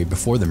Mayberry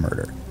before the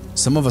murder.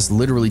 Some of us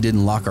literally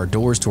didn't lock our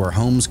doors to our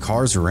homes,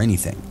 cars, or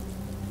anything.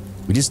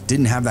 We just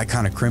didn't have that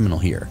kind of criminal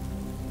here.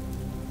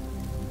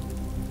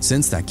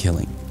 Since that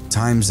killing,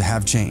 times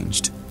have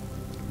changed.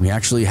 We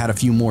actually had a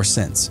few more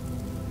since.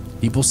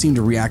 People seem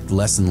to react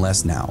less and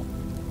less now.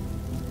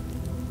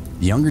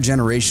 The younger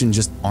generation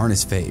just aren't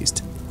as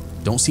fazed,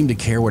 don't seem to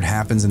care what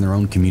happens in their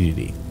own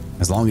community,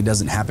 as long as it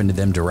doesn't happen to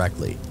them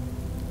directly.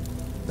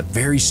 It's a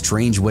very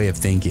strange way of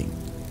thinking,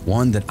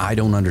 one that I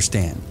don't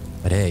understand,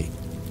 but hey,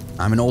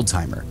 I'm an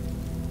old-timer.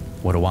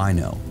 What do I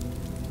know?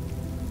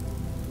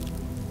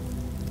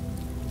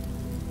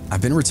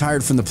 I've been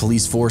retired from the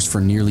police force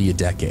for nearly a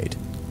decade,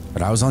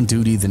 but I was on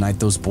duty the night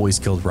those boys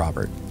killed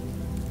Robert.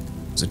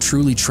 It was a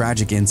truly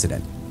tragic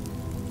incident.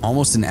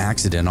 Almost an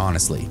accident,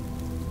 honestly.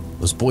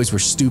 Those boys were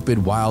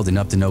stupid, wild, and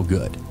up to no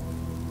good.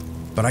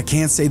 But I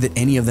can't say that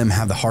any of them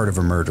have the heart of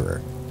a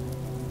murderer.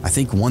 I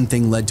think one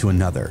thing led to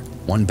another,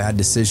 one bad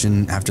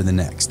decision after the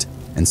next,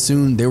 and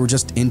soon they were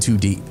just in too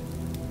deep.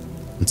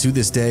 And to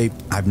this day,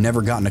 I've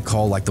never gotten a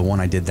call like the one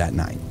I did that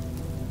night.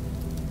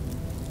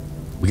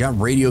 We got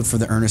radioed for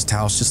the Ernest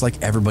house just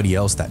like everybody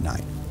else that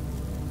night.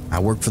 I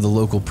worked for the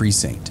local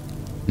precinct,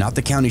 not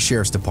the county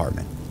sheriff's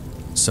department,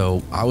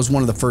 so I was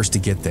one of the first to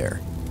get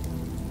there.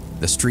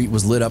 The street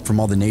was lit up from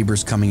all the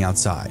neighbors coming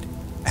outside,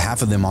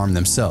 half of them armed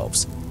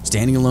themselves,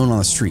 standing alone on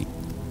the street,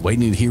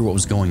 waiting to hear what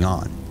was going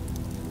on.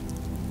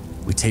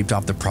 We taped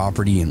off the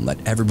property and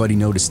let everybody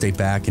know to stay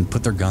back and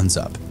put their guns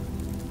up.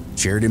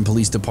 Sheridan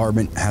Police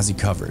Department has you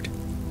covered.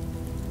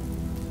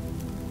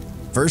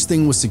 First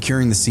thing was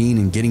securing the scene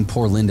and getting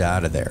poor Linda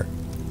out of there.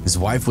 His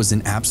wife was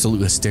in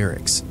absolute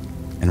hysterics,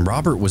 and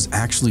Robert was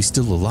actually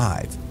still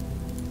alive.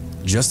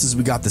 Just as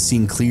we got the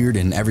scene cleared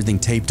and everything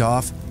taped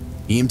off,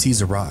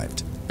 EMTs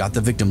arrived, got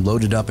the victim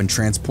loaded up and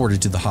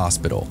transported to the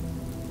hospital.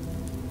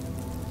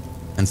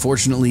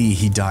 Unfortunately,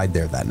 he died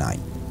there that night.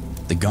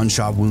 The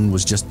gunshot wound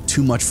was just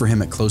too much for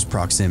him at close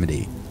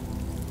proximity.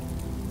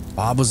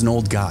 Bob was an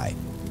old guy,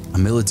 a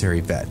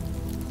military vet,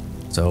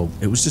 so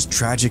it was just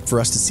tragic for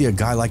us to see a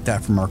guy like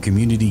that from our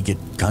community get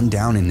gunned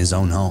down in his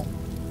own home.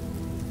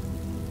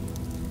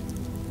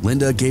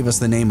 Linda gave us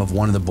the name of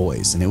one of the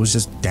boys, and it was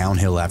just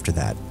downhill after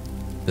that.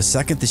 The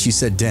second that she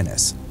said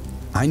Dennis,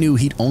 I knew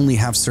he'd only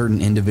have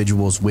certain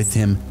individuals with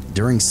him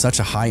during such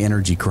a high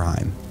energy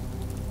crime.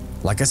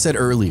 Like I said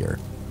earlier,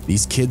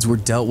 these kids were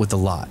dealt with a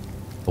lot,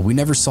 but we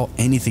never saw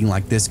anything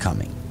like this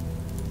coming.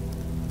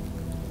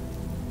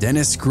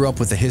 Dennis grew up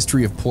with a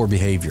history of poor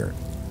behavior.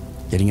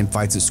 Getting in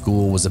fights at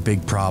school was a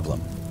big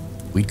problem.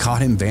 We'd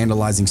caught him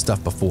vandalizing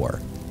stuff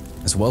before,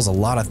 as well as a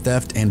lot of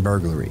theft and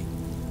burglary.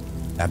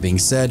 That being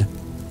said,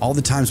 all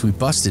the times we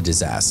busted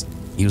his ass,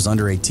 he was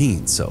under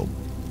 18, so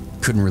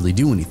couldn't really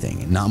do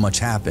anything and not much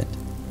happened.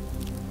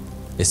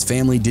 His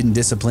family didn't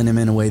discipline him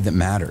in a way that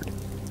mattered,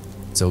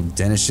 so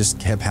Dennis just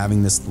kept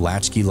having this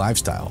latchkey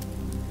lifestyle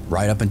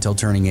right up until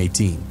turning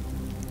 18.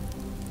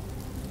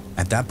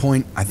 At that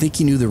point, I think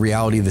he knew the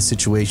reality of the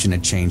situation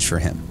had changed for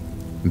him,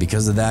 and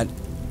because of that,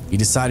 he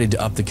decided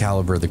to up the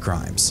caliber of the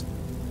crimes.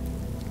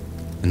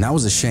 And that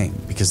was a shame,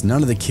 because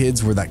none of the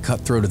kids were that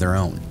cutthroat of their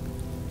own.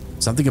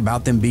 Something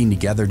about them being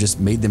together just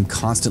made them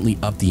constantly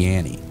up the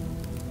ante.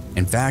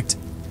 In fact,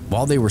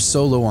 while they were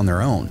solo on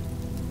their own,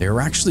 they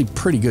were actually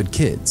pretty good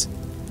kids.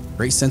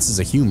 Great senses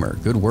of humor,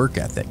 good work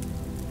ethic.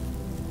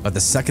 But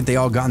the second they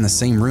all got in the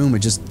same room, it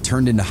just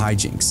turned into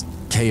hijinks,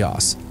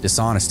 chaos,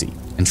 dishonesty,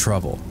 and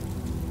trouble.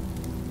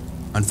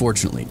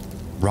 Unfortunately,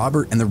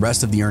 Robert and the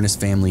rest of the Ernest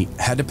family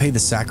had to pay the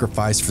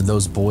sacrifice for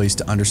those boys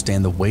to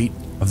understand the weight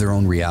of their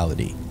own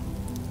reality.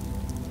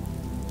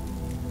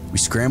 We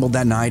scrambled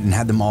that night and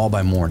had them all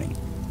by morning.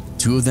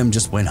 2 of them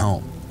just went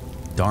home,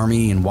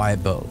 Darmy and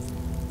Wyatt both.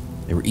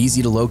 They were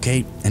easy to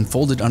locate and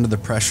folded under the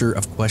pressure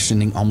of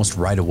questioning almost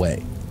right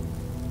away.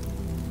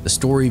 The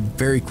story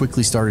very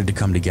quickly started to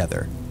come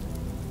together.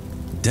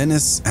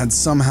 Dennis had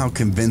somehow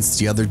convinced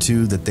the other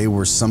 2 that they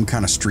were some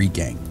kind of street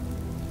gang.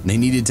 They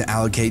needed to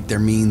allocate their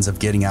means of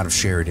getting out of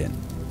Sheridan.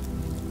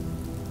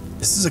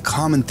 This is a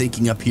common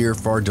thinking up here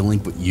for our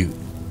delinquent youth.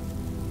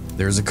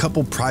 There's a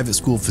couple private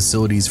school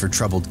facilities for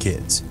troubled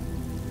kids.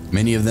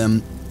 Many of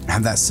them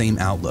have that same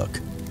outlook.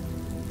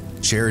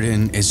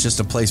 Sheridan is just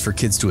a place for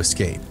kids to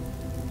escape.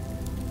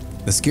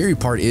 The scary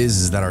part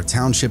is that our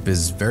township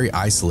is very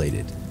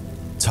isolated,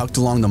 tucked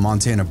along the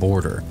Montana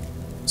border,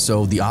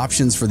 so the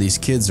options for these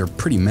kids are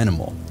pretty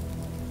minimal.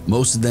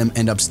 Most of them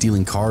end up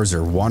stealing cars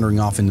or wandering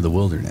off into the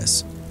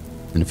wilderness.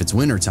 And if it's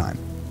wintertime,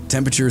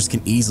 temperatures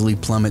can easily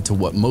plummet to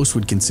what most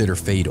would consider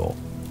fatal.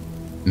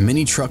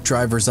 Many truck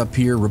drivers up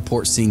here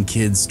report seeing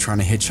kids trying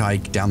to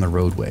hitchhike down the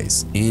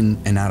roadways,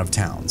 in and out of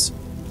towns.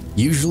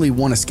 Usually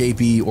one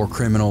escapee or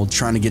criminal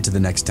trying to get to the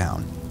next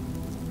town.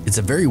 It's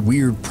a very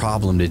weird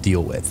problem to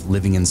deal with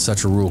living in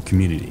such a rural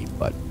community,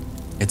 but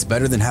it's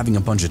better than having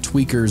a bunch of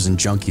tweakers and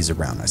junkies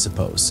around, I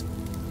suppose.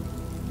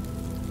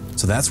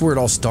 So that's where it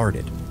all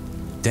started.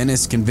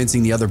 Dennis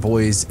convincing the other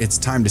boys it's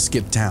time to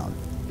skip town,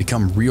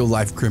 become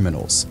real-life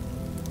criminals.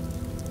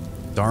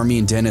 Darmy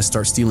and Dennis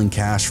start stealing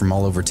cash from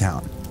all over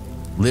town,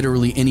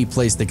 literally any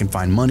place they can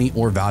find money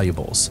or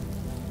valuables.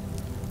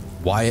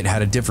 Wyatt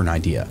had a different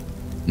idea.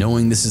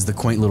 Knowing this is the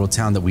quaint little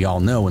town that we all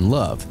know and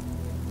love,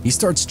 he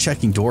starts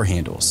checking door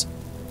handles,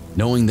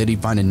 knowing that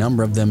he'd find a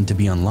number of them to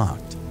be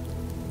unlocked.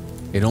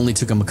 It only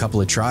took him a couple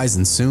of tries,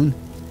 and soon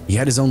he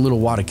had his own little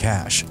wad of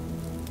cash,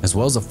 as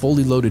well as a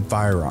fully loaded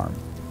firearm.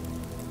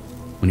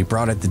 When he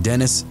brought it to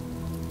Dennis,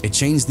 it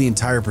changed the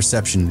entire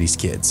perception of these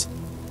kids.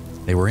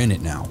 They were in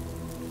it now.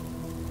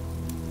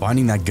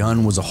 Finding that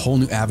gun was a whole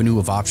new avenue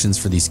of options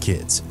for these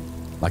kids.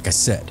 Like I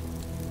said,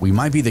 we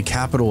might be the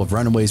capital of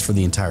runaways for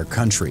the entire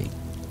country.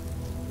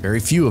 Very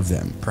few of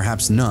them,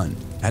 perhaps none,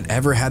 had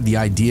ever had the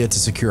idea to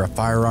secure a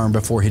firearm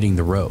before hitting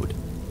the road.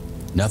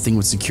 Nothing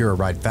would secure a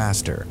ride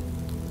faster.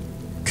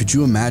 Could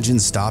you imagine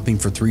stopping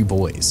for 3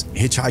 boys,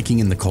 hitchhiking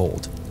in the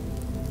cold,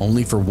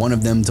 only for one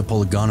of them to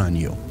pull a gun on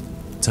you,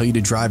 tell you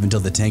to drive until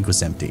the tank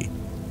was empty?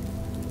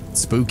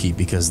 Spooky,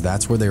 because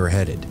that's where they were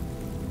headed.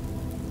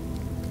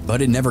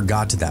 But it never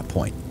got to that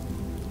point.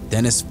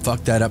 Dennis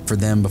fucked that up for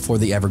them before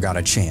they ever got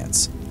a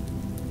chance.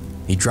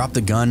 He dropped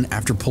the gun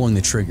after pulling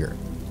the trigger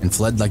and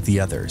fled like the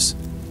others.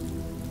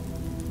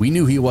 We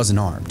knew he wasn't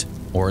armed,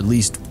 or at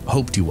least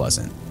hoped he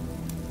wasn't,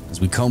 as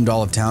we combed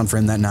all of town for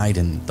him that night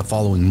and the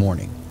following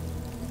morning.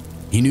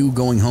 He knew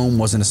going home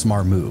wasn't a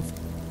smart move,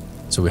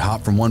 so he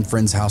hopped from one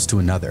friend's house to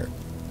another,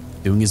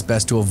 doing his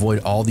best to avoid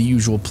all the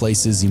usual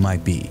places he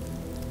might be.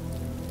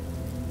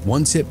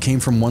 One tip came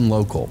from one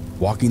local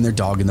walking their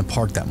dog in the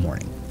park that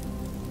morning.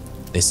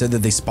 They said that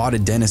they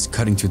spotted Dennis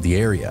cutting through the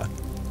area.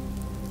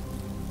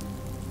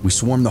 We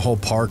swarmed the whole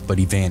park, but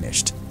he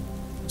vanished.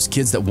 Those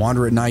kids that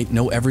wander at night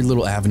know every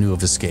little avenue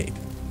of escape.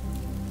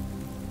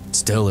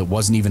 Still, it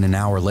wasn't even an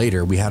hour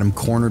later we had him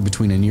cornered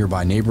between a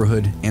nearby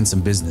neighborhood and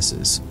some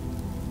businesses.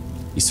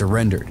 He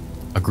surrendered,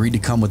 agreed to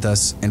come with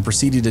us, and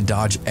proceeded to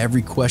dodge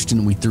every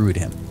question we threw at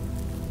him.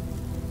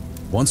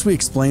 Once we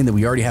explained that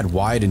we already had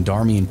Wyatt and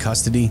Darmy in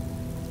custody,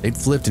 they'd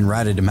flipped and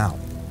ratted him out.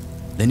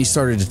 Then he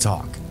started to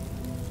talk.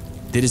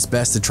 Did his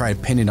best to try to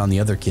pin it on the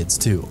other kids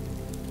too.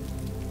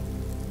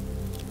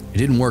 It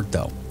didn't work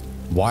though.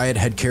 Wyatt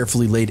had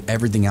carefully laid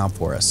everything out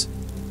for us,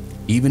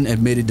 even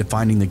admitted to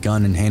finding the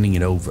gun and handing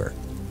it over.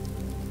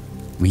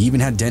 We even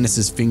had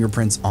Dennis's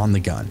fingerprints on the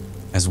gun,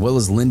 as well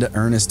as Linda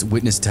Ernest's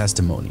witness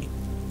testimony.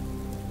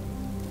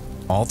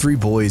 All three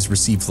boys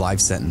received life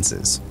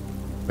sentences,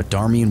 but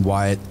Darmy and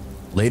Wyatt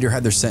later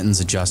had their sentence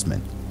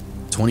adjustment,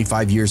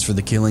 25 years for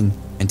the killing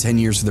and 10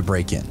 years for the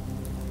break-in,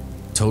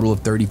 a total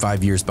of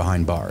 35 years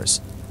behind bars.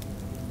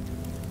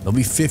 They'll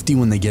be 50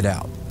 when they get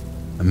out,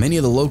 and many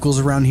of the locals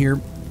around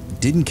here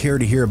didn't care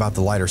to hear about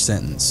the lighter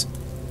sentence.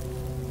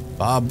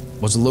 Bob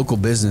was a local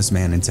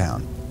businessman in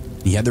town.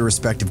 He had the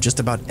respect of just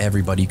about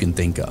everybody you can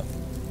think of.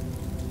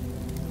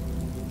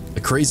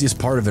 The craziest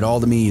part of it all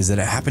to me is that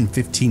it happened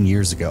 15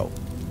 years ago.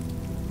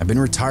 I've been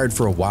retired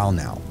for a while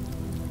now,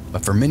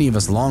 but for many of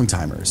us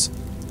long-timers,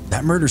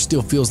 that murder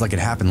still feels like it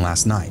happened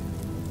last night.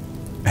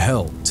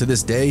 Hell, to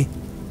this day,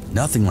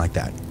 nothing like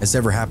that has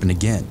ever happened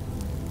again.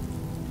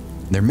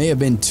 There may have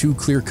been 2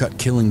 clear-cut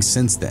killings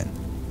since then,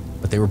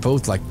 but they were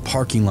both like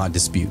parking lot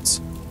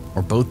disputes,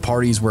 or both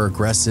parties were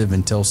aggressive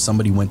until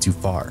somebody went too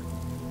far.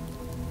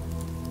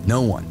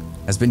 No one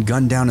has been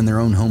gunned down in their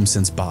own home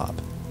since Bob.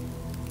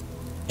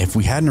 If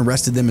we hadn't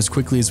arrested them as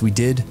quickly as we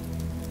did,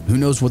 who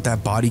knows what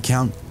that body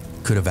count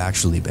could have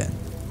actually been.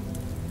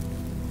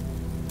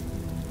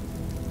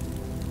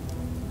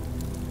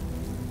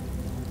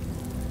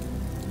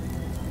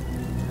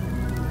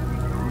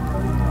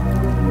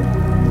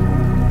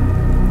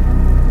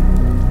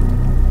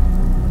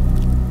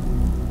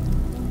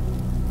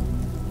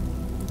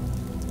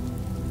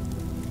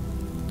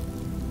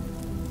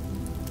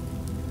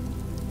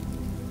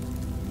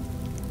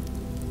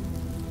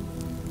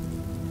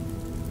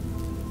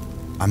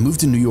 I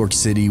moved to New York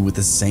City with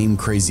the same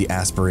crazy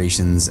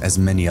aspirations as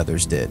many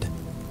others did.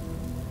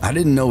 I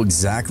didn't know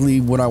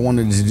exactly what I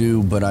wanted to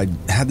do, but I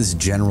had this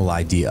general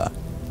idea.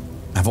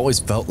 I've always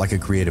felt like a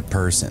creative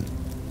person,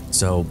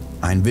 so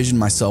I envisioned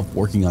myself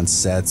working on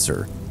sets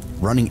or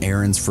running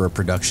errands for a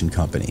production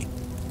company.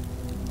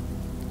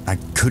 I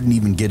couldn't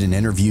even get an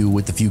interview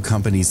with the few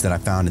companies that I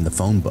found in the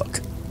phone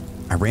book.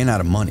 I ran out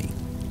of money,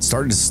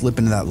 started to slip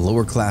into that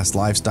lower class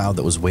lifestyle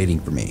that was waiting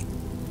for me.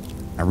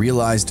 I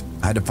realized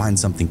I had to find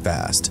something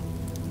fast.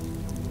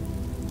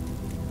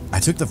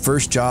 I took the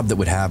first job that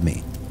would have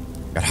me.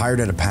 Got hired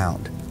at a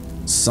pound,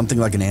 something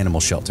like an animal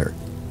shelter,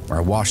 where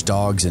I washed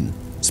dogs and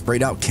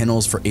sprayed out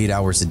kennels for 8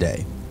 hours a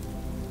day.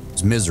 It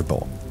was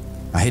miserable.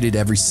 I hated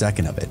every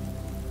second of it,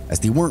 as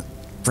they weren't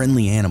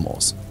friendly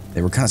animals.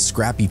 They were kind of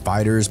scrappy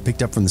fighters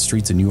picked up from the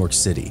streets of New York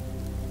City.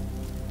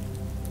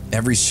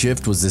 Every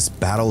shift was this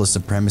battle of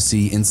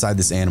supremacy inside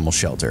this animal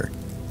shelter.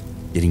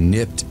 Getting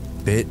nipped,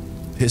 bit,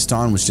 pissed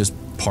on was just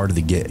part of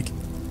the gig.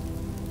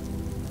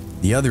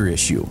 The other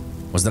issue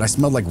was that I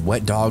smelled like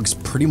wet dogs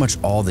pretty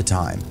much all the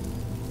time.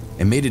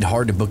 It made it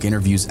hard to book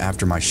interviews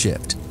after my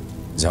shift,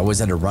 as I always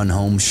had to run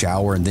home,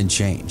 shower, and then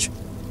change.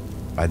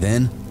 By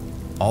then,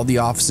 all the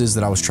offices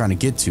that I was trying to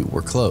get to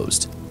were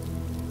closed.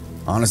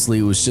 Honestly,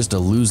 it was just a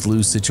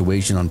lose-lose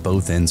situation on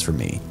both ends for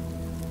me.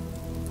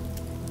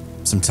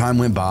 Some time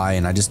went by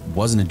and I just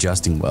wasn't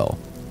adjusting well.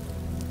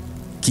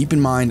 Keep in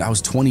mind, I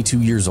was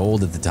 22 years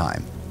old at the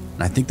time,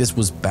 and I think this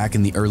was back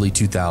in the early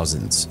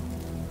 2000s.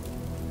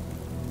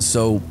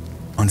 So,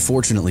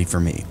 unfortunately for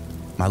me,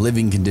 my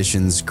living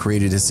conditions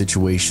created a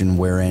situation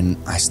wherein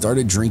I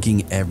started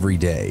drinking every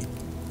day.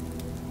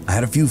 I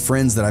had a few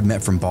friends that I'd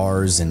met from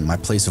bars and my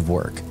place of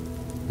work,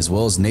 as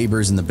well as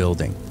neighbors in the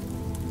building.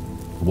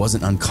 It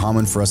wasn't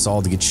uncommon for us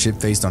all to get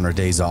shit-faced on our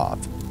days off,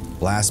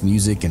 blast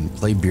music, and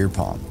play beer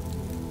pong.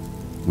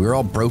 We were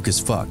all broke as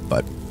fuck,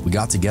 but we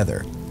got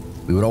together.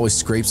 We would always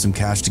scrape some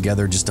cash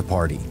together just to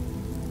party.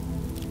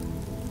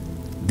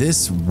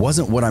 This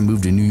wasn't what I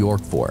moved to New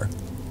York for,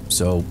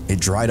 so it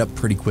dried up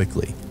pretty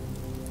quickly,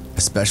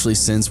 especially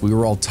since we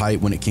were all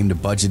tight when it came to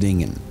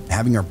budgeting and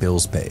having our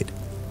bills paid.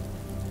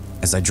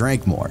 As I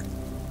drank more,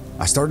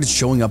 I started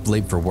showing up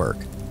late for work,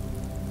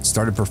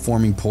 started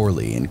performing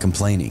poorly and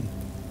complaining.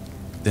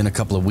 Then a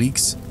couple of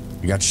weeks,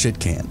 I got shit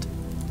canned.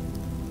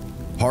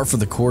 Par for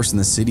the course in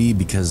the city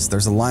because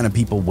there's a line of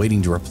people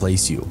waiting to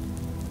replace you.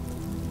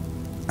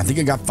 I think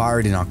I got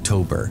fired in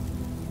October,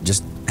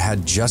 just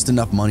had just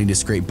enough money to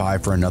scrape by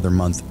for another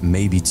month,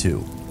 maybe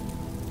 2.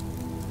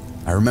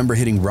 I remember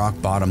hitting rock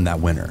bottom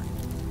that winter,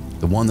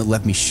 the one that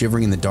left me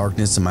shivering in the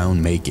darkness of my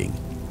own making.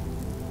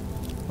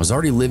 I was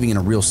already living in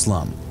a real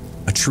slum,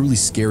 a truly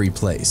scary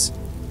place,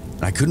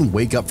 and I couldn't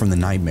wake up from the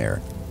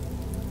nightmare.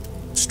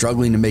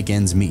 Struggling to make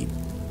ends meet,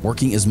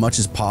 working as much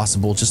as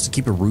possible just to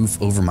keep a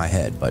roof over my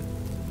head, but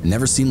it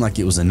never seemed like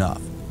it was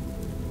enough.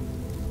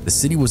 The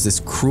city was this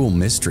cruel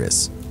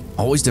mistress,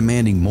 always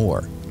demanding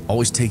more,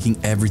 always taking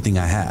everything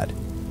I had,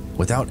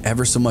 without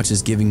ever so much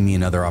as giving me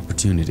another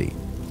opportunity.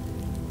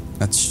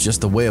 That's just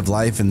the way of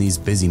life in these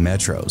busy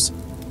metros.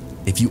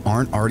 If you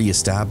aren't already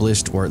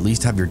established or at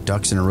least have your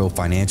ducks in a row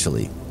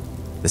financially,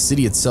 the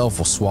city itself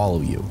will swallow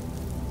you.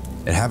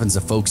 It happens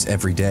to folks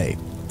every day,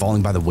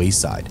 falling by the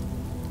wayside.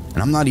 And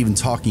I'm not even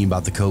talking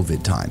about the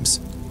COVID times.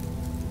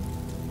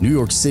 New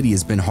York City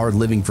has been hard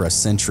living for a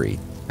century,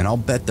 and I'll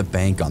bet the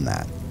bank on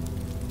that.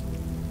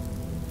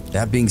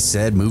 That being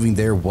said, moving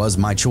there was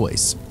my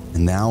choice,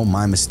 and now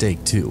my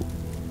mistake too.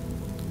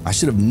 I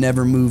should have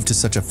never moved to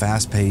such a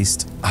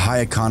fast-paced,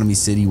 high-economy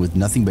city with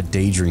nothing but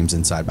daydreams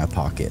inside my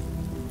pocket.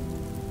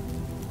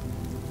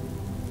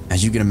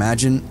 As you can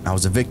imagine, I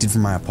was evicted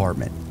from my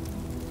apartment,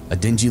 a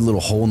dingy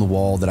little hole in the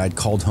wall that I'd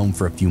called home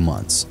for a few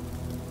months.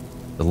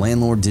 The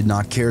landlord did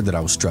not care that I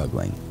was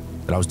struggling,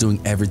 that I was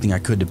doing everything I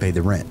could to pay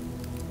the rent,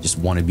 just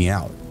wanted me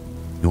out.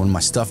 He wanted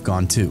my stuff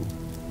gone too.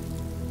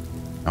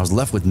 I was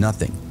left with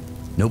nothing,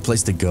 no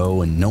place to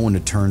go and no one to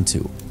turn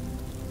to.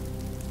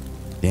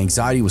 The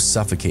anxiety was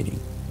suffocating.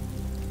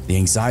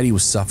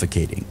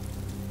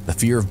 The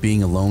fear of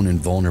being alone and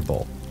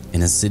vulnerable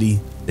in a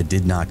city that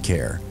did not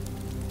care.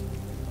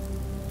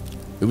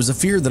 It was a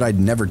fear that I'd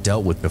never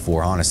dealt with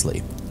before,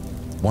 honestly.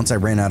 Once I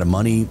ran out of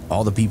money,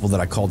 all the people that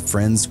I called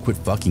friends quit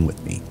fucking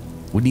with me.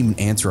 Wouldn't even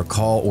answer a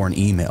call or an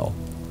email.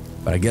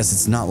 But I guess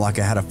it's not like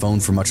I had a phone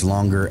for much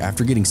longer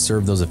after getting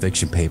served those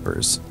eviction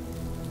papers.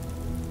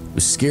 It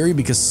was scary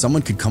because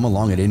someone could come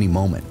along at any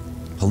moment.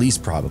 Police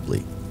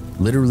probably.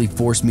 Literally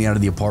forced me out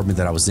of the apartment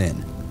that I was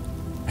in.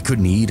 I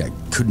couldn't eat, I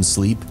couldn't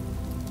sleep.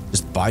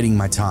 Just biding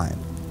my time,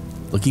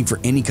 looking for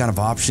any kind of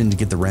option to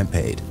get the rent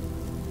paid.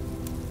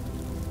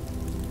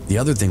 The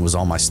other thing was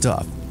all my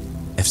stuff.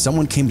 If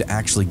someone came to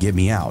actually get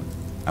me out,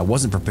 I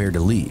wasn't prepared to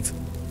leave.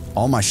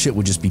 All my shit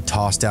would just be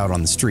tossed out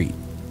on the street.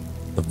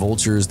 The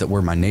vultures that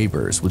were my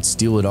neighbors would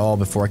steal it all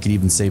before I could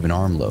even save an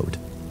armload.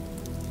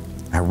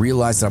 I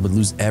realized that I would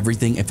lose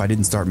everything if I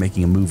didn't start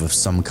making a move of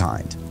some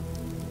kind.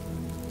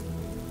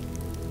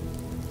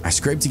 I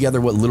scraped together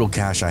what little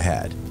cash I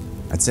had.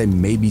 I'd say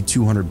maybe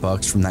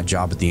 $200 from that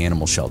job at the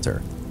animal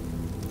shelter.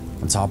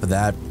 On top of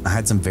that, I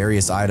had some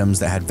various items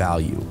that had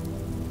value.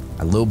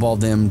 I lowballed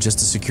them just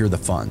to secure the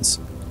funds.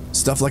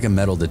 Stuff like a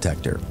metal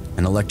detector,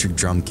 an electric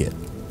drum kit,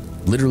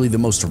 literally the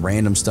most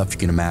random stuff you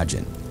can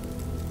imagine.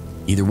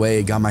 Either way,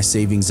 it got my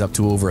savings up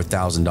to over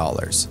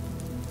 $1,000.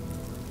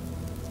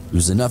 It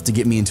was enough to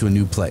get me into a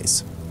new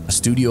place, a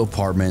studio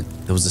apartment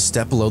that was a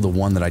step below the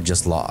one that I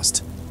just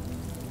lost.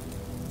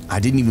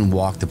 I didn't even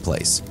walk the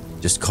place,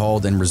 just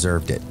called and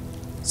reserved it,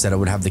 said I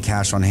would have the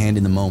cash on hand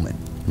in the moment,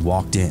 and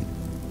walked in.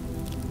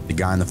 The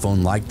guy on the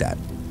phone liked that,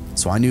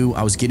 so I knew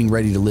I was getting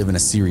ready to live in a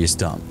serious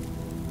dump.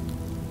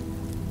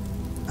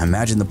 I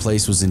imagined the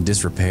place was in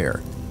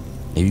disrepair,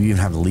 maybe even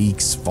have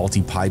leaks,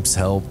 faulty pipes,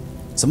 hell.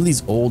 Some of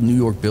these old New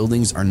York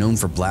buildings are known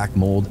for black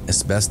mold,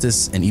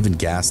 asbestos, and even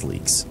gas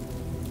leaks.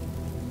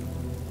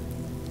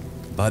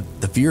 But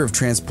the fear of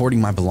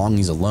transporting my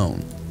belongings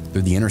alone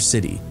through the inner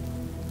city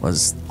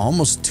was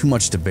almost too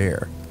much to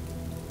bear.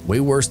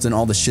 Way worse than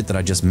all the shit that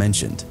I just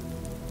mentioned.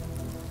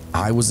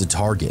 I was a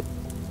target,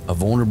 a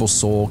vulnerable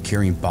soul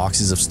carrying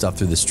boxes of stuff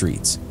through the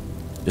streets,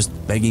 just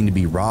begging to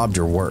be robbed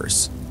or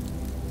worse.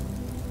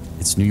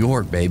 It's New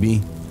York,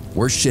 baby.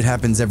 Worse shit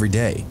happens every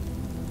day.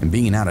 And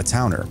being an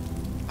out-of-towner,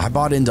 I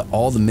bought into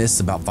all the myths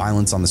about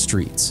violence on the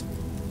streets.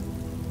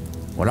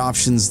 What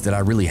options did I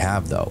really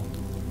have, though?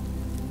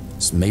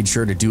 Just made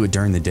sure to do it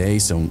during the day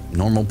so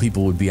normal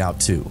people would be out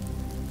too.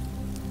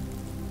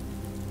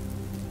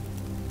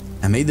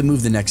 I made the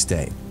move the next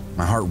day,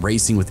 my heart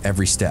racing with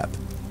every step,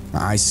 my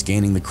eyes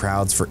scanning the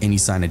crowds for any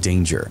sign of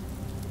danger.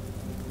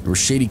 There were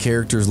shady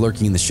characters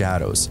lurking in the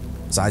shadows,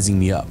 sizing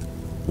me up,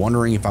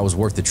 wondering if I was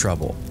worth the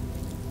trouble.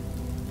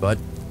 But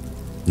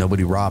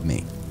nobody robbed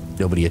me,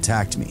 nobody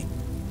attacked me.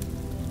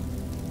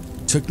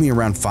 It took me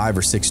around 5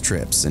 or 6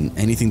 trips, and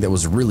anything that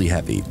was really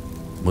heavy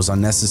was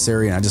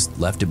unnecessary and I just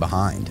left it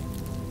behind.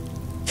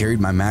 Carried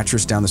my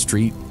mattress down the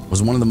street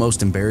was one of the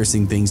most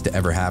embarrassing things to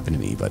ever happen to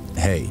me, but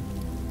hey,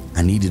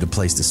 I needed a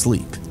place to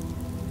sleep.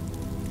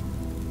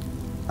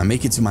 I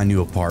make it to my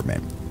new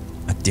apartment,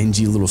 a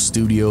dingy little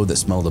studio that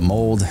smelled of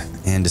mold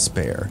and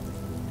despair.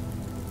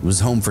 It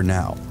was home for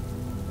now.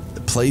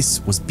 The place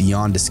was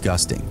beyond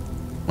disgusting.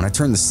 When I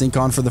turned the sink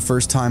on for the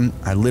first time,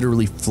 I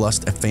literally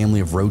flushed a family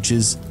of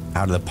roaches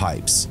out of the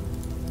pipes.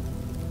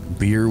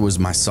 Beer was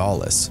my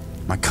solace,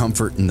 my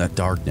comfort in that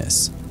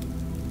darkness.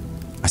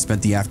 I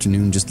spent the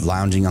afternoon just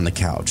lounging on the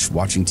couch,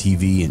 watching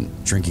TV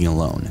and drinking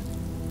alone.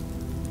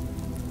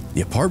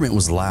 The apartment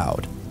was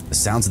loud. The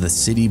sounds of the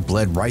city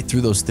bled right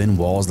through those thin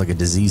walls like a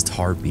diseased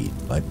heartbeat,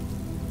 but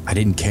I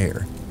didn't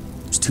care.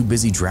 I was too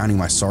busy drowning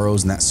my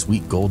sorrows in that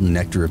sweet golden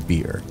nectar of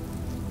beer.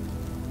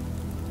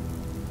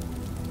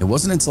 It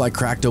wasn't until I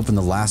cracked open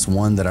the last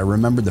one that I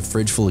remembered the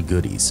fridge full of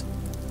goodies.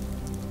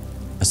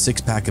 A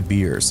 6-pack of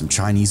beer, some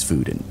Chinese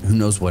food, and who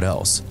knows what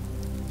else.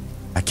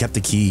 I kept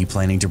the key,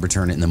 planning to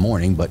return it in the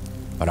morning, but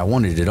I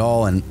wanted it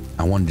all and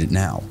I wanted it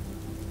now.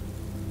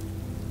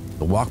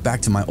 The walk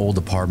back to my old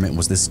apartment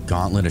was this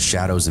gauntlet of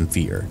shadows and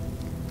fear.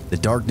 The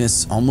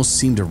darkness almost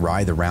seemed to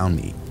writhe around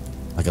me,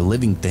 like a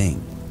living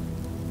thing.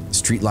 The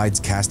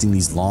streetlights casting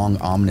these long,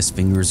 ominous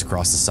fingers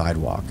across the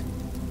sidewalk.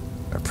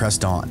 I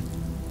pressed on,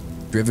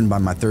 driven by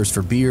my thirst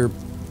for beer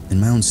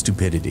and my own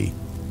stupidity.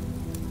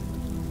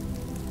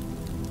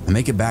 I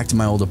make it back to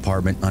my old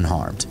apartment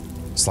unharmed,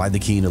 slide the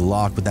key into the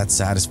lock with that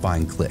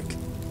satisfying click.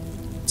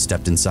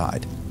 Stepped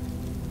inside,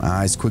 my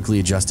eyes quickly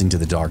adjusting to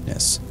the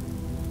darkness.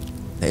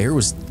 The air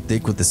was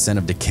thick with the scent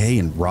of decay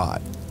and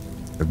rot,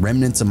 the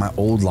remnants of my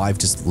old life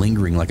just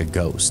lingering like a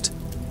ghost.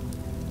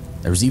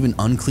 There was even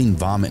unclean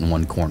vomit in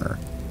one corner,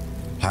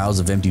 piles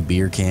of empty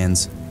beer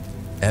cans,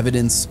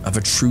 evidence of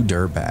a true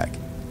dirtbag.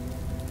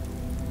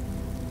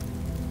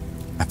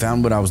 I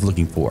found what I was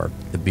looking for,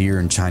 the beer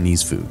and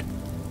Chinese food,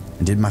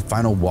 and did my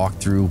final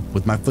walkthrough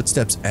with my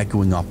footsteps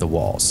echoing off the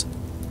walls.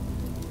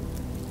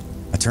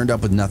 I turned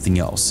up with nothing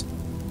else,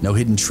 no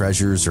hidden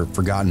treasures or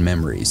forgotten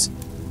memories,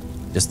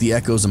 just the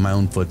echoes of my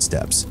own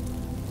footsteps,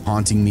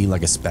 haunting me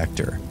like a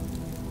specter.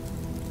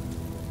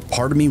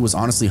 Part of me was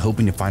honestly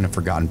hoping to find a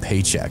forgotten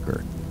paycheck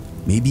or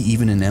maybe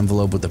even an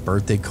envelope with a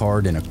birthday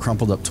card and a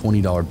crumpled up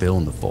 $20 bill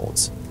in the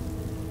folds.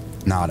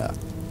 Nada,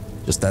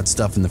 just that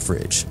stuff in the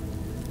fridge.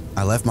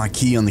 I left my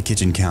key on the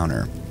kitchen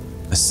counter,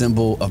 a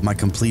symbol of my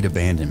complete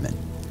abandonment,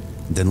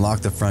 then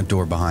locked the front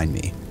door behind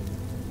me.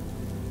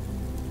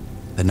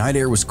 The night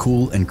air was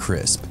cool and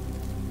crisp,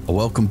 a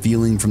welcome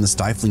feeling from the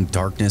stifling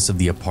darkness of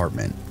the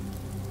apartment.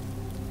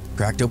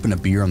 Cracked open a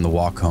beer on the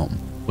walk home,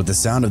 with the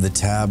sound of the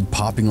tab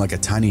popping like a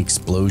tiny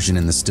explosion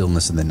in the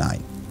stillness of the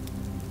night.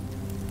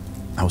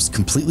 I was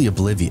completely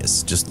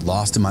oblivious, just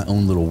lost in my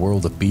own little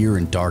world of beer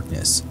and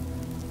darkness.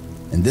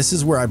 And this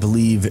is where I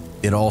believe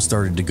it all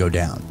started to go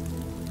down.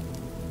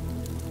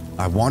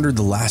 I wandered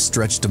the last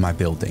stretch to my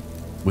building,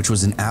 which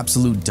was an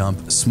absolute dump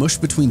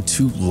smushed between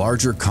two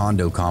larger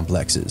condo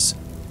complexes.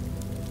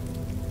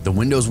 The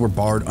windows were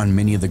barred on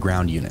many of the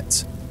ground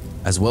units,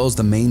 as well as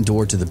the main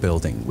door to the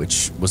building,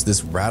 which was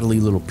this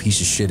rattly little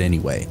piece of shit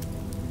anyway.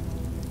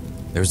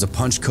 There was a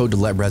punch code to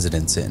let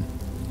residents in,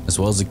 as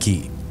well as a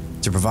key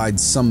to provide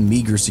some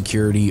meager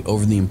security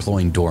over the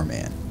employing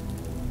doorman.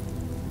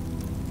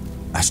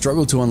 I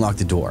struggled to unlock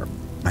the door.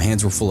 My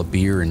hands were full of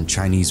beer and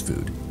Chinese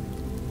food.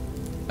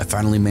 I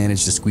finally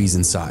managed to squeeze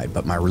inside,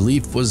 but my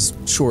relief was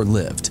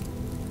short-lived.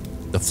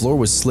 The floor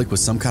was slick with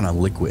some kind of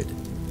liquid,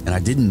 and I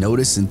didn't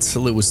notice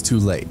until it was too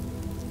late.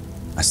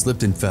 I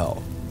slipped and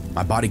fell,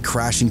 my body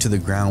crashing to the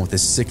ground with a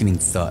sickening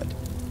thud.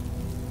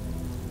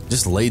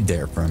 Just laid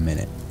there for a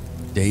minute,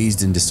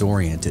 dazed and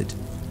disoriented.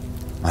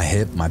 My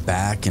hip, my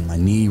back, and my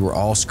knee were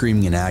all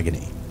screaming in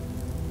agony.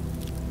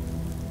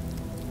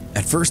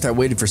 At first, I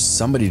waited for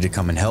somebody to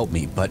come and help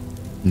me, but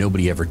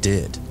nobody ever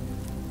did.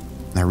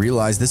 I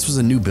realized this was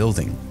a new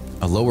building,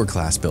 a lower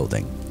class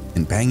building,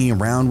 and banging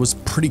around was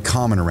pretty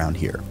common around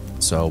here,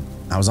 so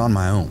I was on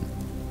my own.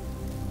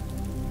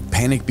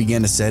 Panic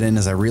began to set in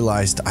as I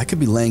realized I could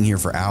be laying here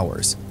for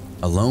hours,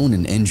 alone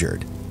and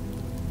injured.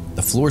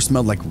 The floor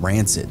smelled like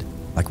rancid,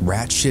 like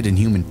rat shit and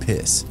human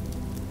piss.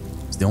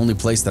 It's the only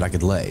place that I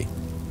could lay.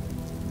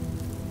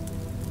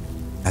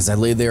 As I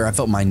lay there, I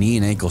felt my knee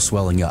and ankle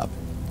swelling up,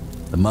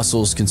 the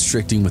muscles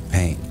constricting with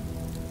pain.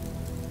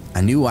 I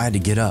knew I had to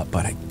get up,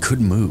 but I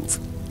couldn't move.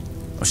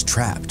 I was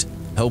trapped,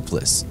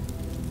 helpless,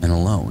 and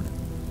alone.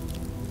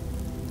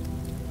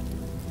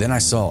 Then I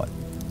saw it,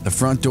 the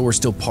front door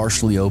still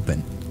partially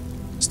open,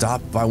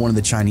 stopped by one of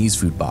the Chinese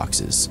food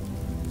boxes.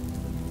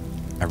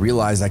 I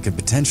realized I could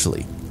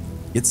potentially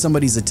get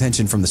somebody's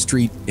attention from the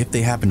street if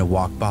they happened to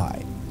walk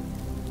by.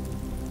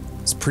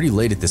 It's pretty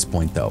late at this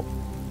point though,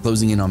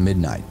 closing in on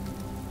midnight,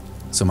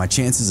 so my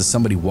chances of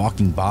somebody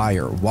walking by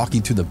or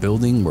walking through the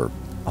building were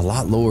a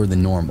lot lower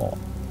than normal,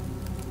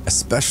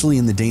 especially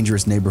in the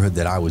dangerous neighborhood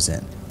that I was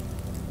in.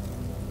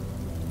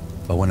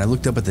 But when I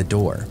looked up at the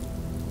door,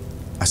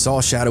 I saw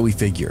a shadowy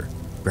figure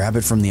grab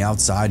it from the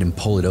outside and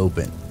pull it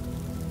open.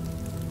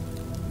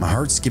 My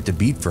heart skipped a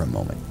beat for a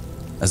moment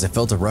as I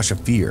felt a rush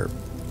of fear.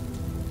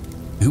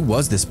 Who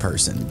was this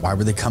person? Why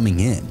were they coming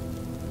in?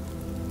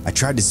 I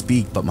tried to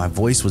speak, but my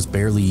voice was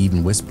barely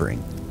even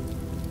whispering.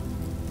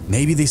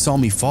 Maybe they saw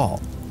me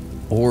fall,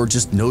 or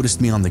just noticed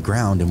me on the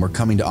ground and were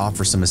coming to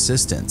offer some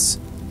assistance.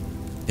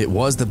 It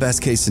was the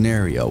best case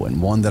scenario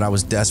and one that I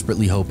was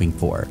desperately hoping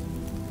for.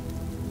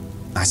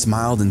 I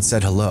smiled and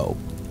said hello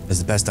as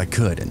the best I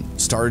could and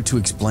started to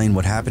explain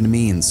what happened to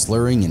me in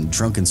slurring and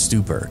drunken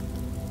stupor.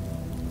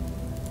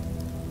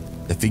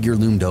 The figure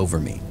loomed over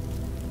me,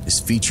 his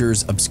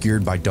features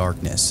obscured by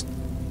darkness.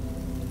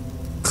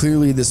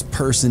 Clearly, this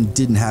person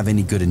didn't have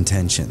any good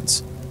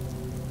intentions.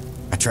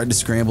 I tried to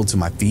scramble to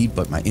my feet,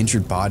 but my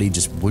injured body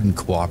just wouldn't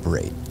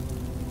cooperate.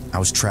 I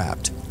was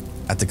trapped,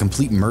 at the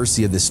complete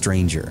mercy of this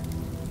stranger.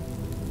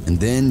 And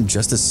then,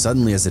 just as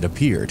suddenly as it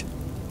appeared,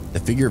 the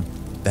figure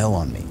fell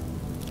on me.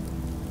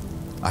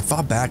 I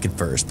fought back at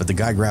first, but the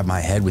guy grabbed my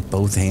head with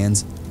both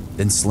hands,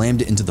 then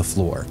slammed it into the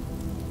floor.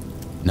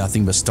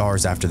 Nothing but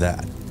stars after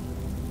that.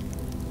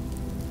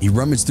 He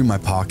rummaged through my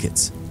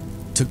pockets,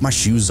 took my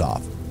shoes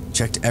off,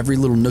 checked every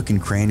little nook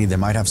and cranny that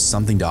might have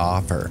something to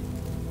offer.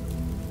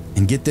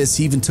 And get this,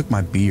 he even took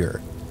my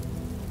beer.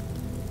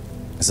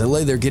 As I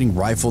lay there getting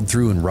rifled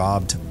through and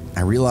robbed,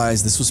 I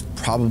realized this was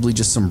probably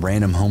just some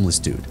random homeless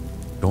dude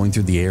going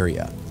through the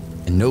area,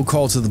 and no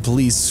call to the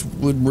police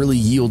would really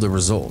yield a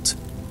result.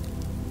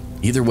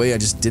 Either way, I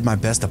just did my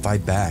best to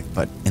fight back,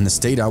 but in the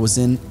state I was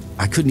in,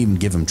 I couldn't even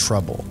give him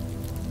trouble.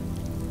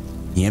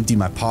 He emptied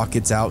my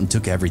pockets out and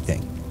took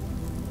everything,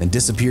 then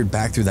disappeared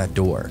back through that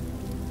door.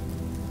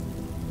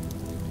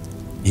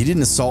 He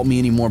didn't assault me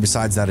anymore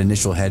besides that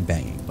initial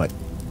headbanging, but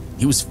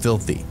he was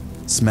filthy,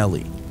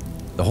 smelly.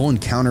 The whole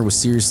encounter was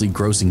seriously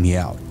grossing me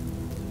out.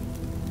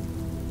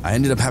 I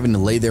ended up having to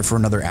lay there for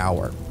another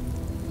hour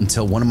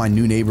until one of my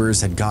new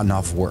neighbors had gotten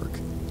off work,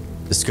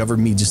 discovered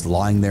me just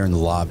lying there in the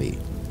lobby,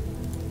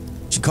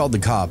 She called the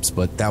cops,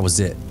 but that was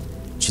it.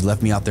 She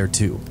left me out there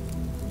too,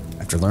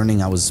 after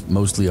learning I was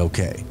mostly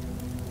okay.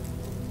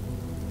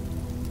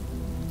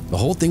 The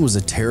whole thing was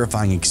a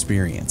terrifying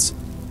experience,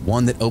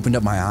 one that opened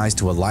up my eyes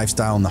to a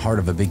lifestyle in the heart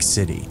of a big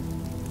city.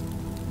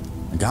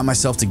 I got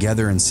myself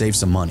together and saved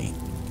some money.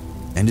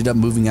 Ended up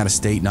moving out of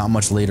state not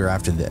much later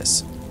after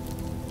this.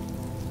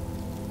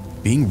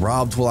 Being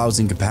robbed while I was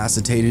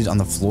incapacitated on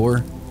the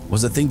floor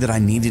was a thing that I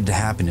needed to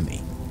happen to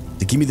me,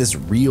 to give me this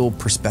real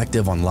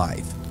perspective on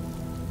life.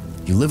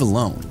 You live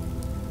alone,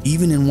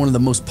 even in one of the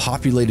most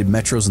populated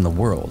metros in the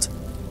world.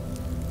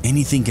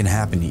 Anything can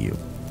happen to you.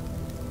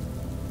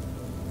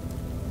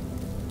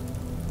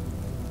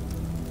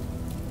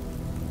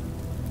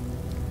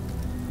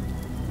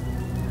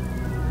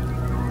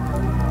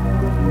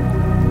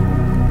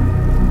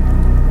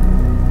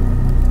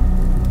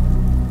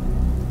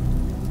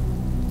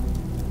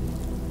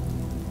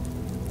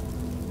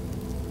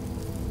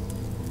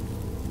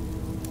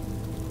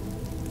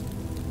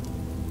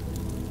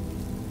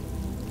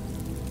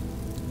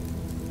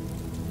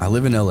 I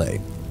live in LA,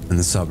 in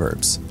the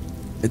suburbs.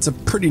 It's a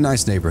pretty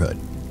nice neighborhood.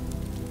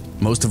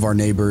 Most of our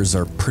neighbors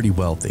are pretty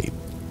wealthy,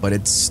 but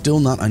it's still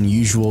not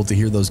unusual to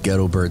hear those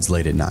ghetto birds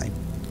late at night.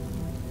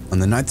 On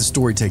the night the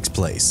story takes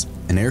place,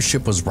 an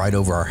airship was right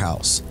over our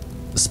house.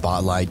 The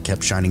spotlight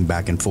kept shining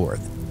back and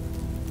forth.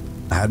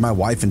 I had my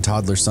wife and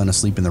toddler son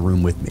asleep in the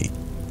room with me.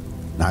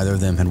 Neither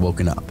of them had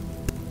woken up.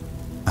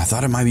 I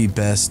thought it might be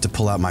best to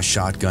pull out my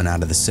shotgun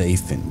out of the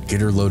safe and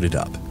get her loaded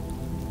up.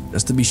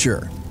 Just to be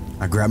sure,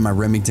 I grabbed my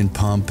Remington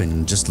pump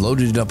and just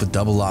loaded it up with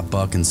double-aught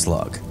buck and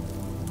slug.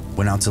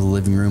 Went out to the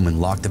living room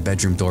and locked the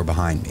bedroom door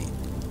behind me.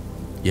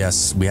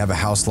 Yes, we have a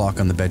house lock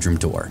on the bedroom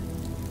door.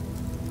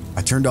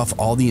 I turned off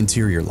all the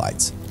interior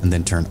lights and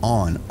then turned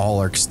on all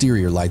our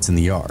exterior lights in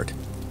the yard.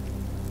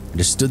 I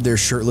just stood there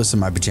shirtless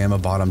in my pajama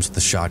bottoms with a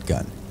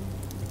shotgun,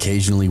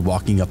 occasionally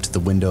walking up to the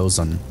windows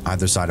on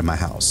either side of my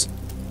house.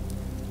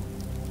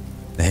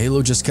 The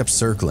halo just kept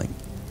circling.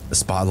 The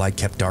spotlight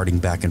kept darting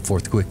back and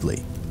forth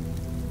quickly.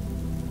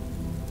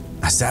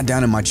 I sat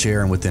down in my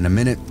chair and within a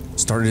minute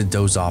started to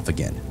doze off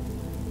again.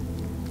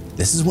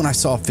 This is when I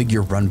saw a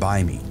figure run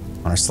by me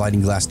on our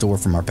sliding glass door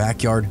from our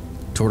backyard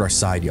toward our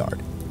side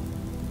yard.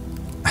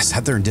 I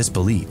sat there in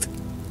disbelief,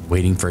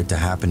 waiting for it to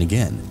happen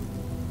again.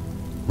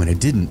 When it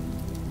didn't,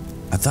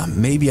 I thought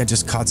maybe I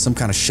just caught some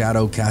kind of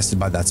shadow casted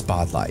by that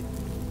spotlight.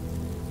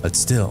 But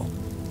still,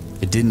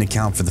 it didn't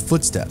account for the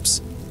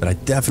footsteps that I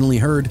definitely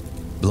heard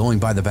blowing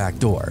by the back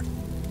door.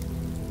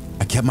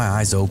 I kept my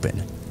eyes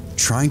open,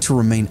 trying to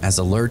remain as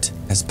alert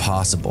as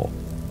possible.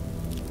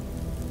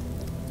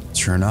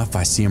 Sure enough,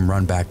 I see him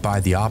run back by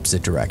the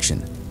opposite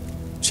direction,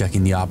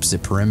 checking the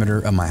opposite perimeter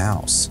of my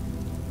house.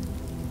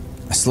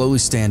 I slowly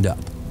stand up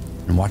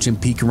and watch him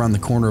peek around the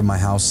corner of my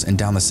house and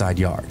down the side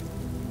yard.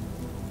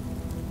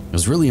 It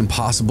was really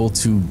impossible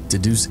to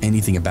deduce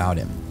anything about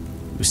him.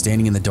 He was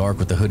standing in the dark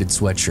with a hooded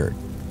sweatshirt.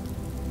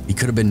 He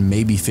could have been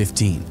maybe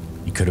 15,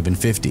 he could have been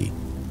 50.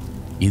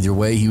 Either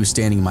way, he was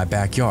standing in my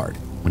backyard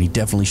when he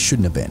definitely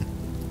shouldn't have been.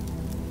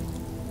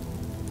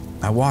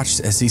 I watched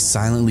as he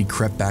silently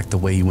crept back the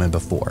way he went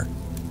before,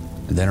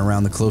 and then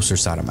around the closer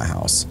side of my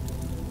house.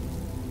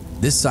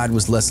 This side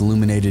was less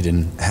illuminated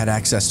and had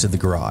access to the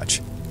garage,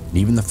 and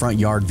even the front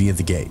yard via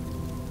the gate.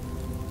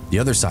 The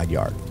other side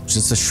yard was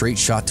just a straight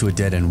shot to a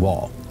dead-end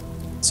wall,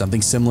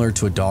 something similar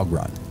to a dog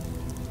run.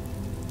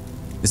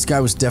 This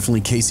guy was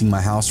definitely casing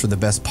my house for the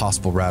best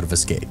possible route of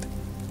escape,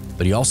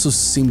 but he also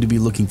seemed to be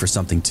looking for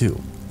something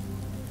too.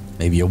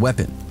 Maybe a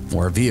weapon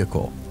or a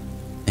vehicle,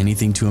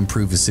 anything to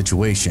improve his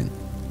situation.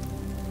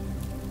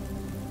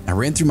 I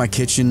ran through my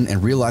kitchen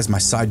and realized my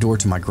side door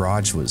to my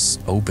garage was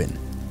open.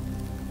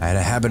 I had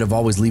a habit of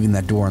always leaving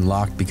that door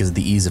unlocked because of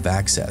the ease of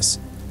access.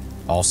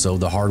 Also,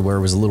 the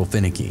hardware was a little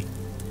finicky.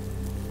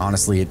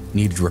 Honestly, it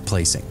needed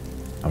replacing.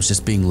 I was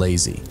just being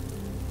lazy.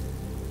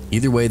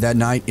 Either way, that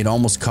night, it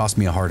almost cost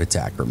me a heart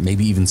attack, or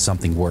maybe even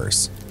something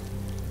worse.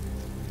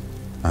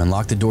 I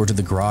unlocked the door to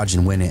the garage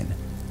and went in.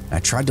 I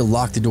tried to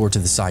lock the door to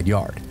the side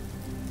yard.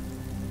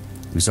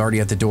 He was already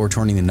at the door,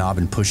 turning the knob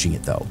and pushing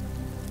it though.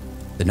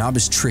 The knob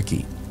is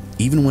tricky,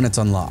 even when it's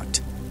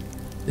unlocked.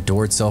 The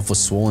door itself was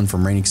swollen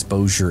from rain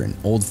exposure and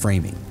old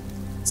framing.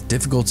 It's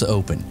difficult to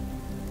open.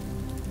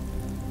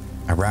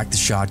 I racked the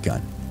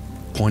shotgun,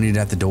 pointed it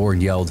at the door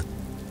and yelled,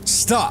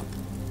 "Stop!"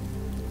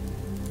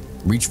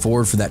 Reached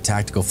forward for that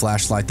tactical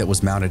flashlight that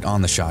was mounted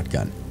on the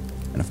shotgun,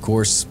 and of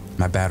course,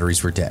 my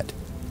batteries were dead.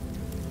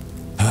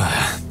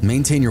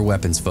 Maintain your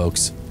weapons,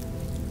 folks.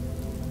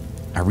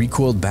 I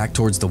recoiled back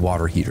towards the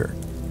water heater.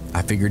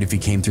 I figured if he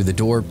came through the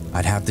door,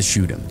 I'd have to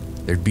shoot him.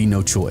 There'd be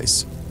no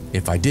choice.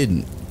 If I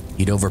didn't,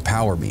 he'd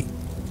overpower me.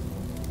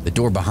 The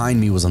door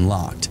behind me was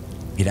unlocked.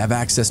 He'd have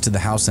access to the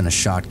house and a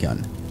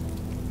shotgun.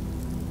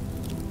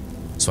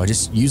 So I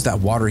just used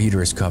that water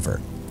heater as cover,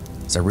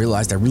 as I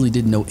realized I really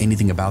didn't know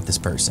anything about this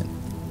person.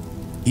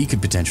 He could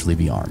potentially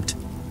be armed.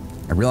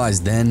 I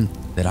realized then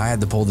that I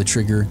had to pull the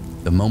trigger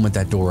the moment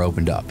that door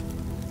opened up.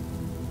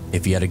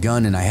 If he had a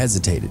gun and I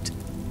hesitated,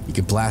 he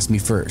could blast me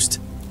first,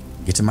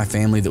 get to my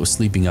family that was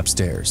sleeping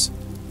upstairs.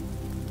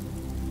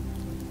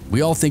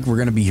 We all think we're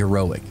going to be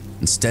heroic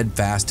and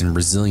steadfast and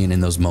resilient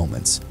in those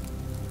moments.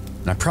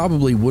 And I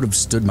probably would have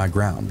stood my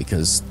ground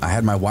because I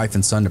had my wife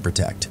and son to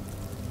protect.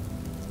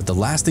 But the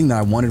last thing that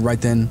I wanted right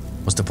then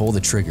was to pull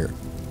the trigger,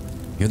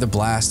 hear the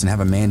blast, and have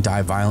a man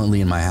die violently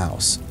in my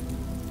house.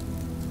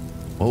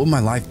 What would my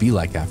life be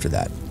like after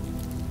that?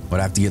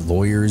 Would I have to get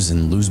lawyers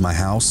and lose my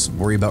house,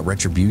 worry about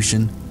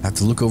retribution, have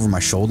to look over my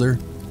shoulder?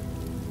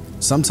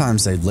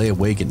 Sometimes I'd lay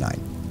awake at night,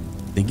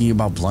 thinking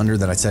about blunder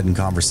that I said in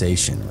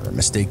conversation or a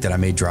mistake that I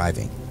made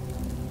driving.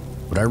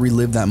 Would I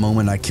relive that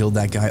moment I killed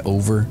that guy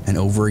over and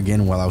over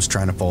again while I was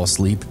trying to fall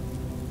asleep?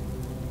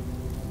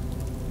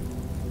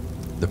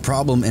 The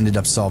problem ended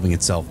up solving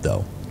itself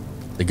though.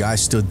 The guy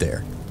stood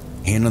there,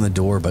 hand on the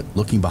door but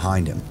looking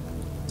behind him,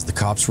 as the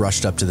cops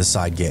rushed up to the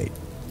side gate,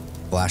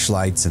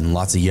 flashlights and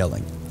lots of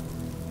yelling.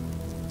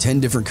 10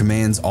 different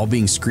commands all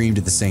being screamed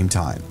at the same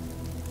time.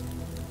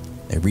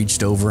 They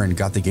reached over and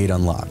got the gate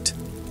unlocked.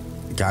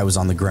 The guy was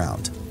on the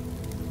ground.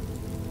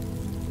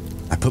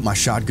 I put my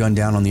shotgun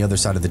down on the other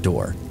side of the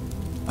door.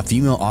 A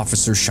female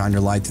officer shined her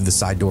light through the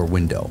side door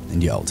window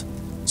and yelled,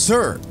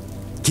 "Sir,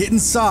 get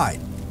inside!"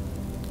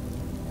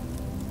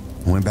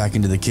 I went back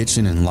into the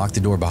kitchen and locked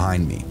the door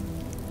behind me.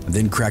 I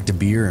then cracked a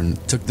beer and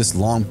took this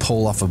long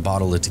pull off a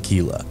bottle of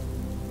tequila.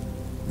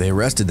 They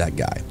arrested that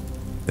guy.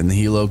 Then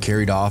the helo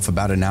carried off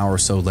about an hour or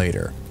so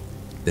later.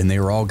 Then they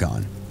were all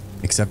gone,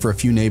 except for a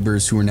few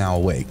neighbors who were now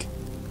awake.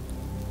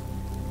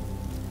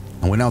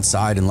 I went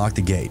outside and locked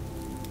the gate.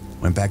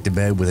 Went back to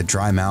bed with a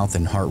dry mouth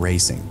and heart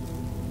racing.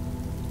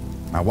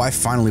 My wife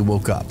finally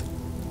woke up,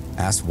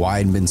 asked why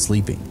I'd been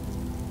sleeping.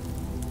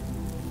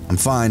 I'm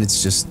fine,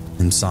 it's just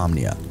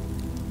insomnia.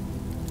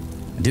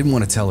 I didn't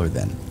want to tell her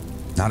then,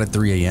 not at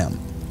 3 a.m.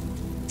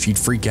 She'd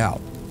freak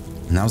out,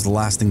 and that was the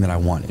last thing that I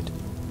wanted.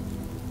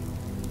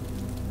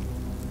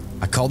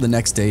 I called the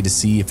next day to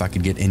see if I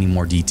could get any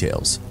more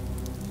details.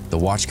 The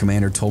watch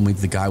commander told me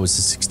the guy was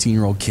a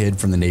 16-year-old kid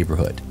from the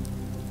neighborhood.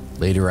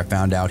 Later, I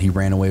found out he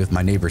ran away with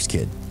my neighbor's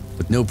kid,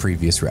 with no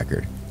previous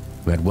record,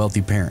 who had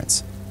wealthy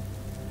parents.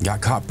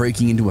 Got caught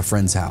breaking into a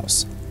friend's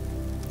house.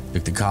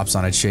 Took the cops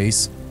on a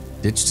chase,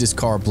 ditched his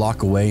car a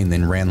block away, and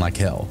then ran like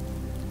hell.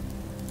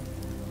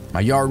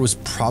 My yard was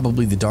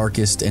probably the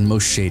darkest and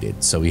most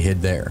shaded, so he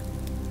hid there.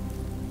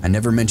 I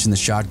never mentioned the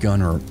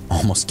shotgun or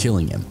almost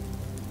killing him.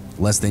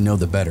 The less they know,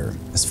 the better,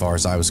 as far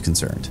as I was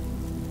concerned.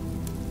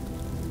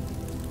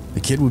 The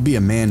kid would be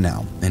a man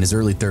now, in his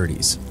early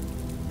 30s.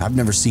 I've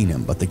never seen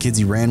him, but the kids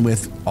he ran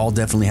with all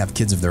definitely have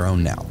kids of their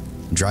own now,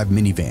 and drive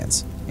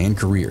minivans and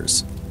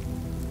careers.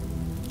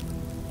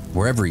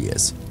 Wherever he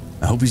is,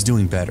 I hope he's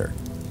doing better.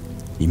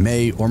 He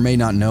may or may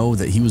not know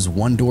that he was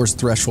one door's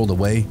threshold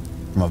away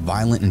from a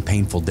violent and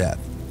painful death.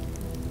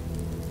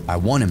 I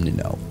want him to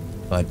know,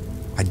 but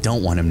I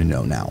don't want him to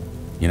know now,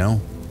 you know?